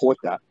to support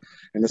that.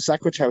 And the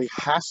secretary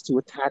has to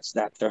attach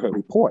that to her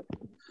report,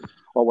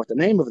 or what the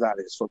name of that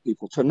is for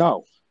people to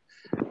know.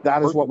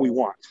 That is what we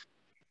want.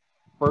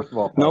 First of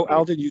all, no,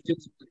 Eldon, you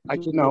did. I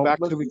can go back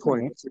to the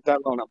recording. Sit that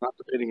alone. I'm not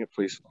debating it,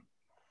 please.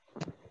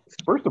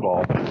 First of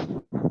all,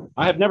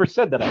 I have never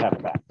said that I have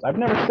facts. I've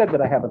never said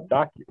that I have a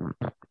document.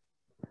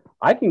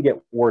 I can get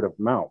word of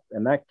mouth,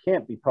 and that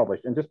can't be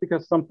published. And just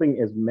because something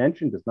is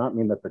mentioned does not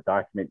mean that the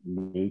document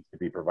needs to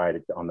be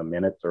provided on the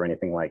minutes or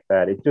anything like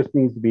that. It just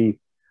needs to be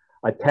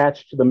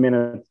attached to the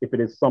minutes if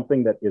it is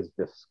something that is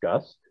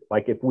discussed.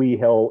 Like if we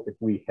held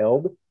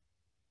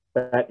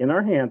that in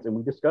our hands and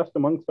we discussed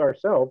amongst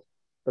ourselves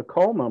the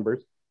call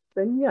numbers,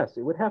 then yes,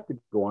 it would have to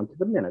go onto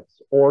the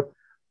minutes or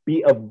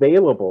be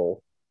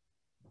available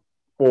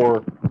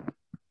for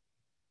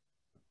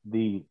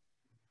the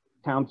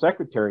town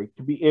secretary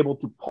to be able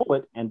to pull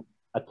it and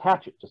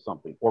attach it to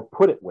something or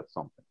put it with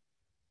something.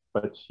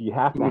 But she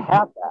has to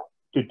have that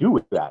to do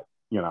with that,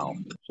 you know.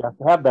 She has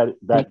to have that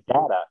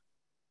data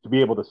to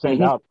be able to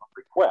send out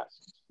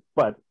requests.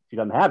 But if she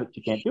doesn't have it,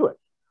 she can't do it.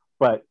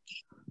 But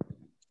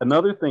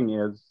another thing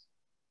is,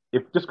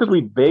 if just because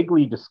we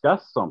vaguely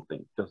discuss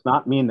something does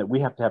not mean that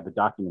we have to have the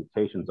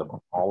documentations of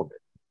all of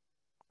it,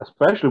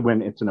 especially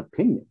when it's an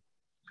opinion,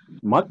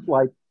 much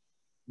like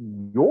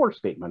your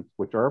statements,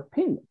 which are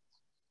opinions.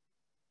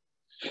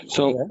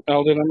 So,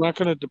 Eldon, I'm not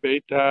going to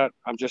debate that.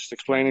 I'm just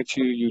explaining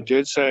to you. You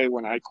did say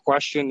when I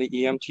questioned the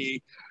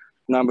EMT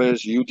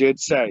numbers, you did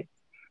say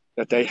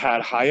that they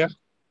had higher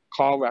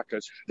call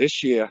records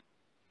this year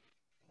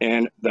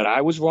and that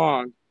I was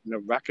wrong. The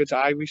records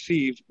I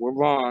received were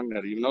wrong,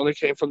 that even though they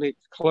came from the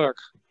clerk,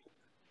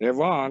 they're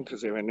wrong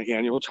because they're in the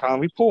annual town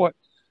report.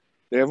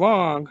 They're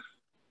wrong.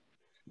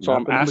 So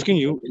I'm asking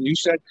you, and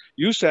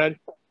you said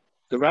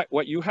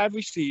what you had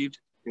received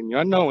in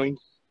your knowing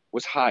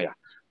was higher.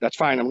 That's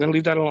fine. I'm going to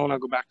leave that alone. I'll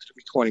go back to the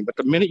recording. But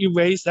the minute you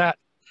raise that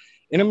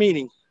in a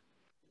meeting,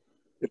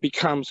 it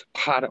becomes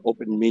part of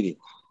open meeting.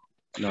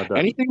 No,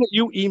 anything that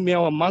you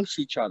email amongst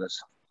each other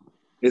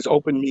is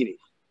open meeting.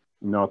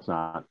 No, it's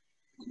not.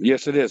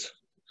 Yes, it is.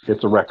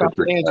 It's a record.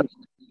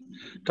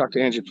 Talk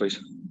to Angie, please.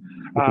 It's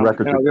a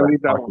record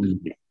request.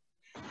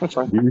 That's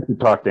fine. You need to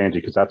talk to Angie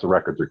because that's a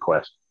records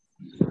request.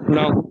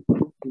 No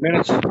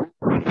minutes. Okay.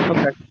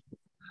 All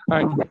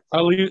right.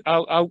 I'll leave.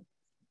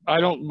 I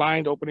don't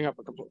mind opening up.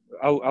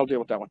 I'll deal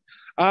with that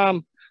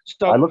one.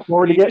 So I look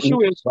forward to getting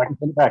it so I can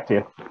send it back to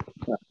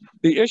you.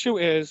 The issue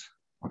is,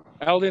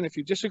 Eldon, if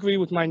you disagree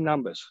with my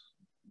numbers,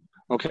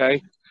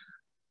 okay,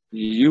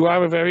 you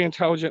are a very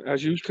intelligent,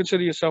 as you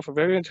consider yourself a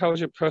very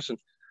intelligent person,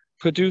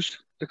 produce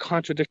the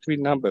contradictory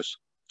numbers.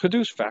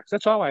 Produce facts.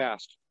 That's all I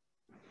asked.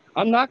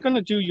 I'm not going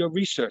to do your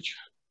research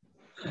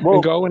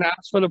and go and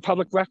ask for the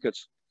public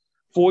records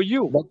for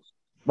you.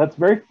 That's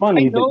very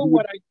funny. I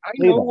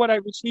know what I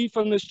received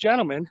from this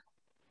gentleman,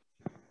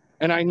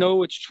 and I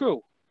know it's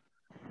true.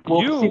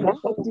 Well,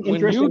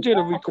 when you did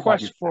a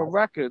request for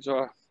records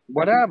or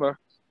whatever,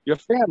 your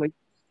family,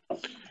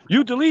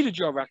 you deleted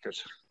your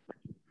records.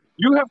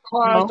 You have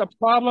caused a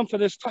problem for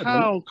this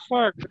town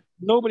clerk that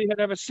nobody had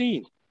ever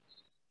seen.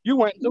 You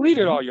went and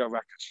deleted all your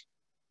records.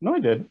 No, I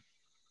did.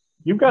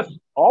 You've got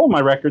all of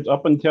my records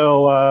up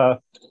until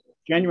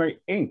January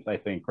 8th, I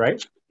think,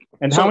 right?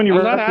 And So how many I'm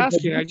not records have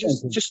asking. you I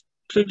sent in? just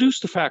produce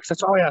the facts.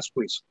 That's all I ask,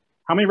 please.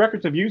 How many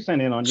records have you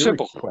sent in on your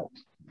Simple.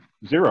 request?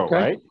 Zero, Okay.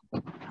 right?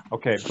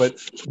 Okay, but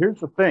here's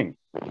the thing.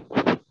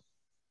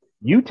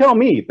 You tell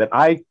me that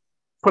I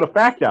put a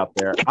fact out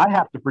there, I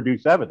have to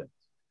produce evidence.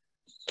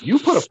 You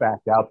put a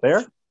fact out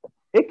there,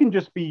 it can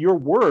just be your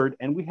word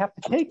and we have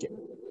to take it.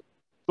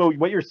 So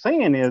what you're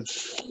saying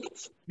is,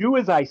 do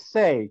as I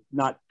say,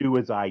 not do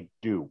as I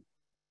do.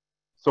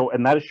 So,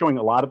 and that is showing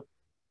a lot of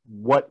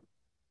what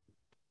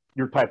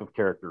your type of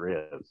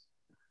character is.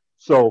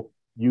 So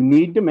you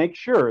need to make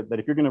sure that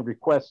if you're going to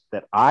request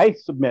that I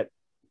submit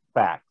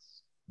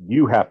facts,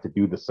 you have to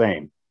do the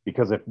same,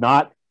 because if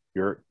not,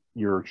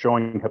 you're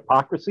showing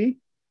hypocrisy.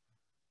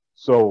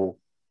 So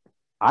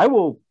I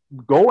will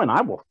go and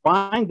I will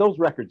find those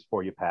records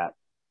for you, Pat.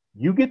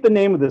 You get the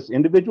name of this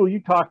individual you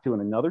talked to in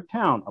another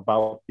town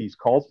about these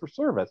calls for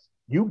service.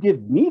 You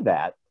give me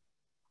that,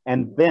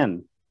 and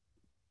then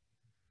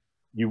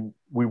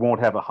we won't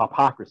have a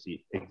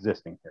hypocrisy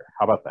existing here.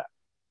 How about that?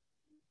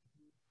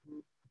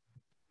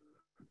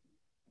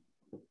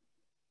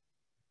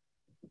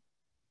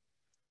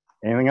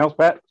 Anything else,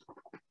 Pat?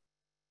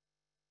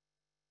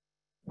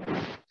 All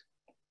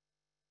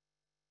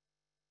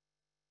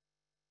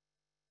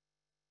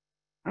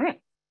right.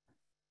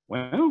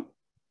 Well,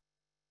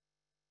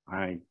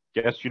 I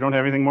guess you don't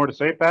have anything more to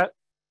say, Pat?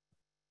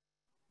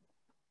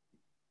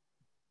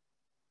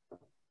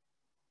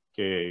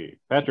 Okay,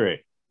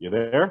 Patrick, you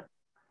there?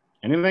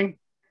 Anything?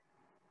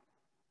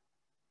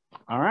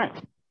 All right.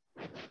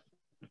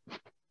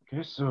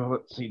 Okay, so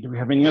let's see. Do we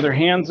have any other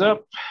hands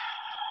up?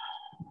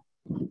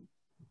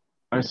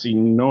 I see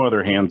no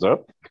other hands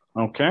up.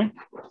 Okay.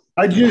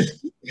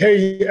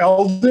 Hey,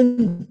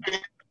 Eldon?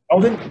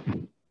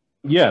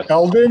 Yes.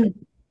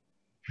 Eldon?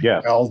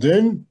 Yes.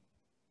 Eldon?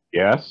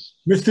 Yes.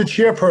 Mr.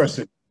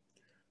 Chairperson,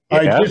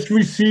 Yes. I just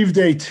received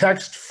a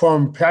text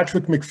from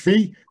Patrick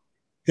McPhee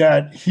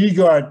that he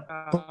got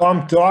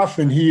bumped off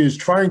and he is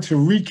trying to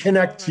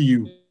reconnect to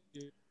you.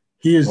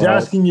 He is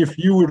asking if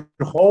you would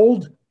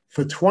hold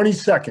for 20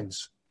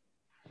 seconds.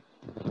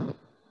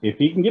 If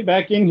he can get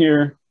back in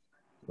here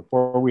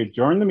before we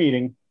adjourn the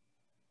meeting,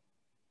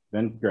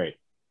 then great.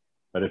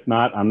 But if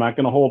not, I'm not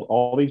going to hold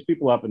all these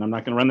people up, and I'm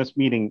not going to run this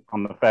meeting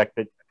on the fact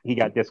that he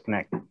got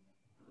disconnected.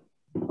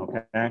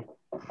 Okay.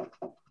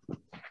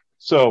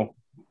 So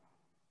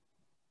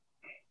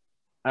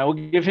I will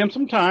give him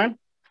some time.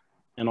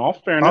 In all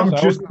fairness, I'm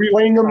just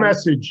relaying a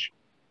message.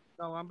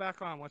 No, I'm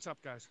back on. What's up,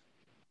 guys?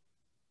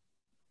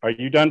 Are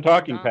you done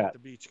talking, Down Pat? at the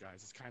beach,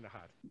 guys. It's kind of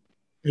hot.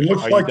 It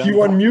looks Are like you you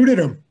done? unmuted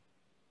him.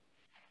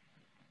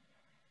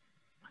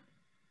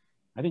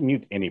 I didn't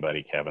mute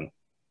anybody, Kevin.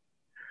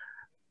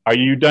 Are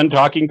you done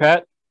talking,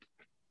 Pat?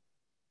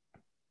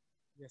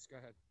 Yes, go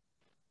ahead.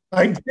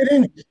 I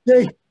didn't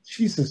say,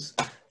 Jesus,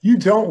 you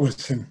don't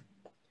listen.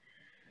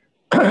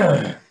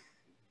 I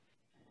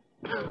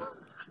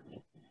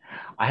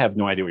have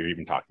no idea what you're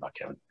even talking about,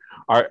 Kevin.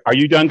 Are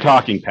you done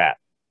talking, Pat?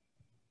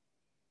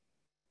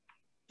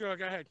 Sure,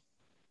 go ahead.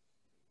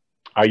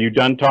 Are you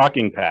done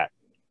talking, Pat?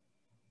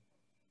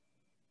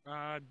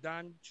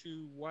 Done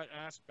to what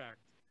aspect?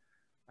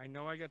 I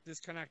know I got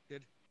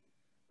disconnected.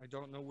 I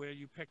don't know where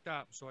you picked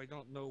up, so I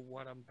don't know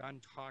what I'm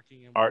done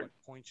talking and what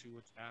points you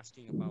were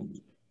asking about.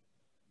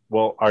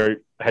 Well,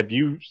 have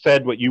you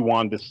said what you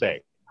wanted to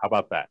say? How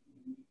about that?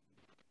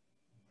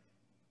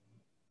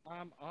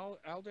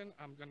 Eldon,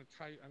 I'm going to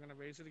tell you, I'm going to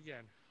raise it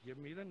again. Give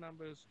me the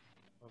numbers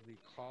of the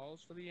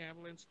calls for the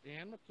ambulance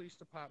and the police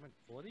department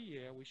for the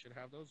year. We should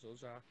have those.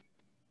 Those are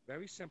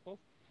very simple.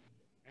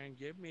 And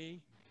give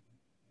me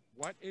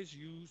what is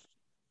used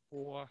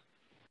for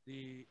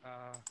the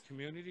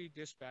community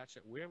dispatch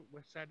that we're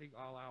sending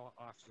all our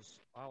officers,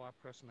 all our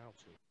personnel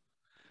to.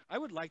 I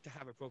would like to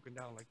have it broken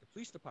down like the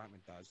police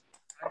department does,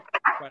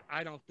 but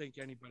I don't think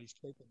anybody's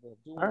capable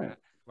of doing that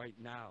right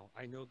now.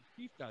 I know the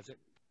chief does it.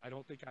 I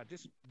don't think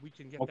we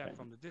can get that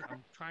from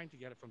I'm trying to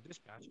get it from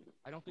dispatch.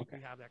 I don't think we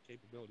have that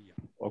capability yet.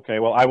 Okay,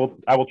 well, I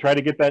will try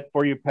to get that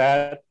for you,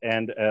 Pat.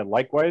 And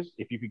likewise,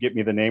 if you could get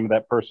me the name of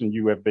that person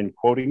you have been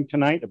quoting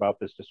tonight about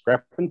this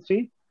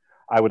discrepancy,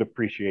 I would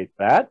appreciate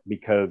that,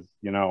 because,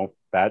 you know,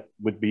 that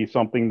would be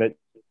something that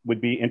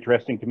would be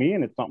interesting to me,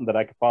 and it's something that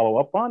I could follow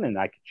up on and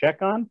I could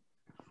check on.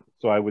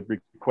 So I would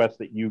request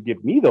that you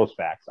give me those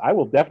facts. I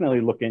will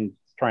definitely look in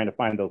trying to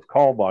find those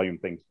call volume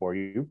things for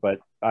you, but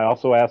I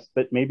also ask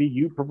that maybe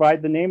you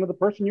provide the name of the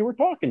person you were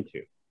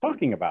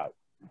talking about.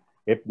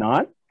 If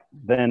not,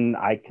 then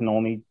I can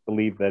only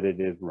believe that it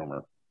is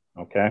rumor.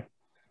 Okay.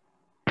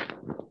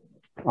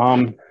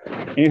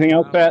 Anything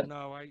else, Pat?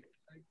 No, I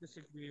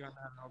disagree on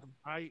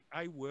that.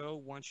 I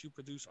will, once you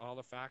produce all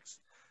the facts,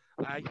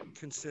 I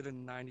consider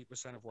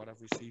 90% of what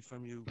I've received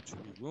from you to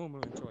be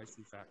rumor until I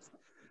see facts.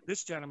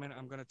 This gentleman,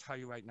 I'm going to tell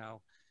you right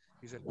now,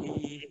 he's an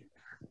EE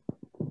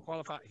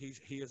qualified.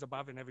 He is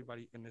above in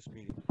everybody in this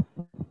meeting.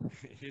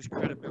 His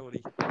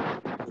credibility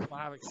will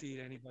far exceed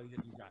anybody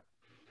that you got.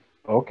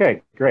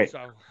 Okay, great.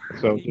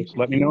 So just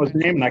let me know his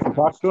name and I can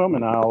talk to him,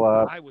 and I'll.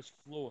 I was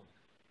floored.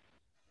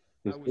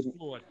 I was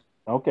floored.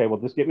 Okay, well,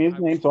 just get me his I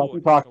name was so I told.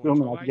 can talk So to him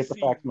and until I can I get the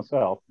see facts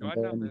myself. your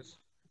And then numbers,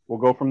 we'll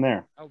go from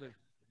there. Eldon,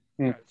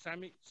 Hmm. yeah,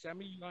 send me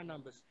your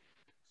numbers.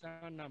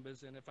 Send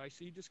numbers, and if I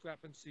see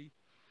discrepancy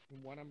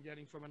in what I'm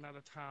getting from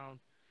another town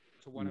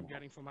to what I'm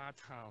getting from our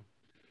town,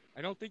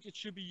 I don't think it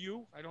should be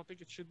you. I don't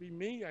think it should be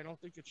me. I don't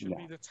think it should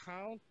be the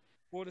town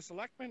board of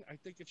selectmen. I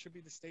think it should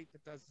be the state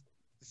that does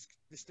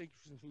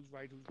distinction who's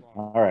right, who's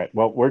wrong. All right.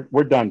 Well,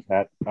 we're done,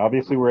 Pat.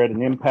 Obviously, we're at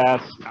an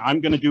impasse. I'm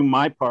going to do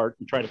my part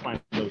and try to find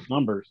those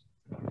numbers.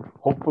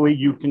 Hopefully,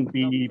 you can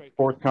be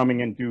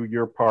forthcoming and do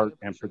your part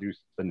and produce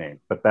the name.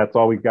 But that's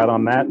all we've got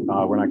on that.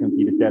 We're not going to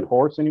beat a dead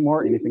horse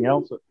anymore. Anything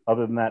else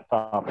other than that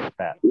topic,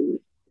 Pat?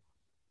 Nope,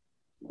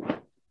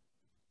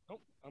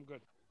 I'm good.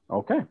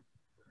 Okay.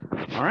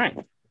 All right.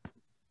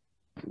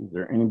 Is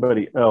there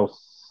anybody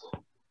else?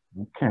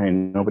 Okay.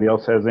 Nobody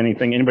else has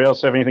anything. Anybody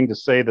else have anything to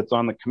say that's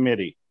on the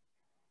committee?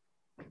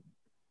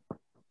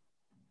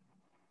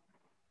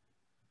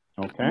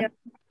 Okay. Yep.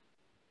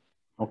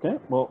 Okay.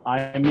 Well,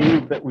 I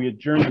move that we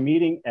adjourn the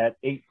meeting at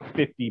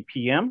 8:50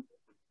 p.m.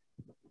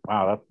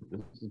 Wow,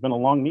 this has been a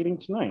long meeting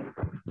tonight.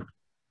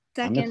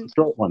 Second. I missed the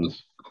short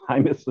ones. I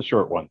missed the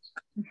short ones.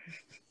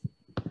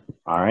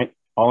 All right.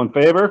 All in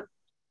favor?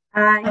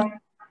 Aye.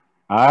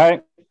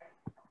 Aye.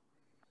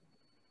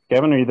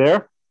 Kevin, are you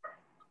there?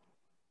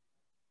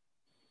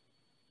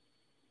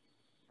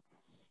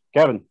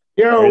 Kevin.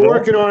 Yeah, we're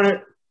working on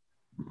it.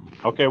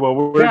 Okay, well,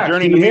 we're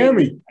adjourning. Can you hear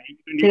me?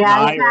 The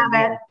ayes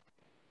have it.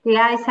 The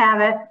ayes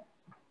have it.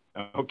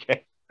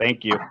 Okay,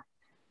 thank you.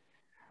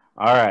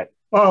 All right.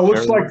 Oh,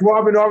 looks like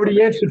Robin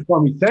already answered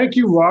for me. Thank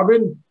you,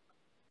 Robin.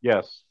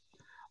 Yes.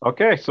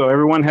 Okay, so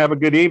everyone have a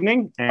good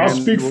evening. And I'll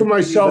speak for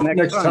myself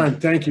next time.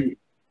 Thank you.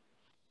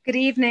 Good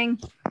evening.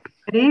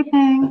 Good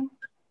evening.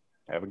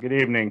 Have a good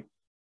evening.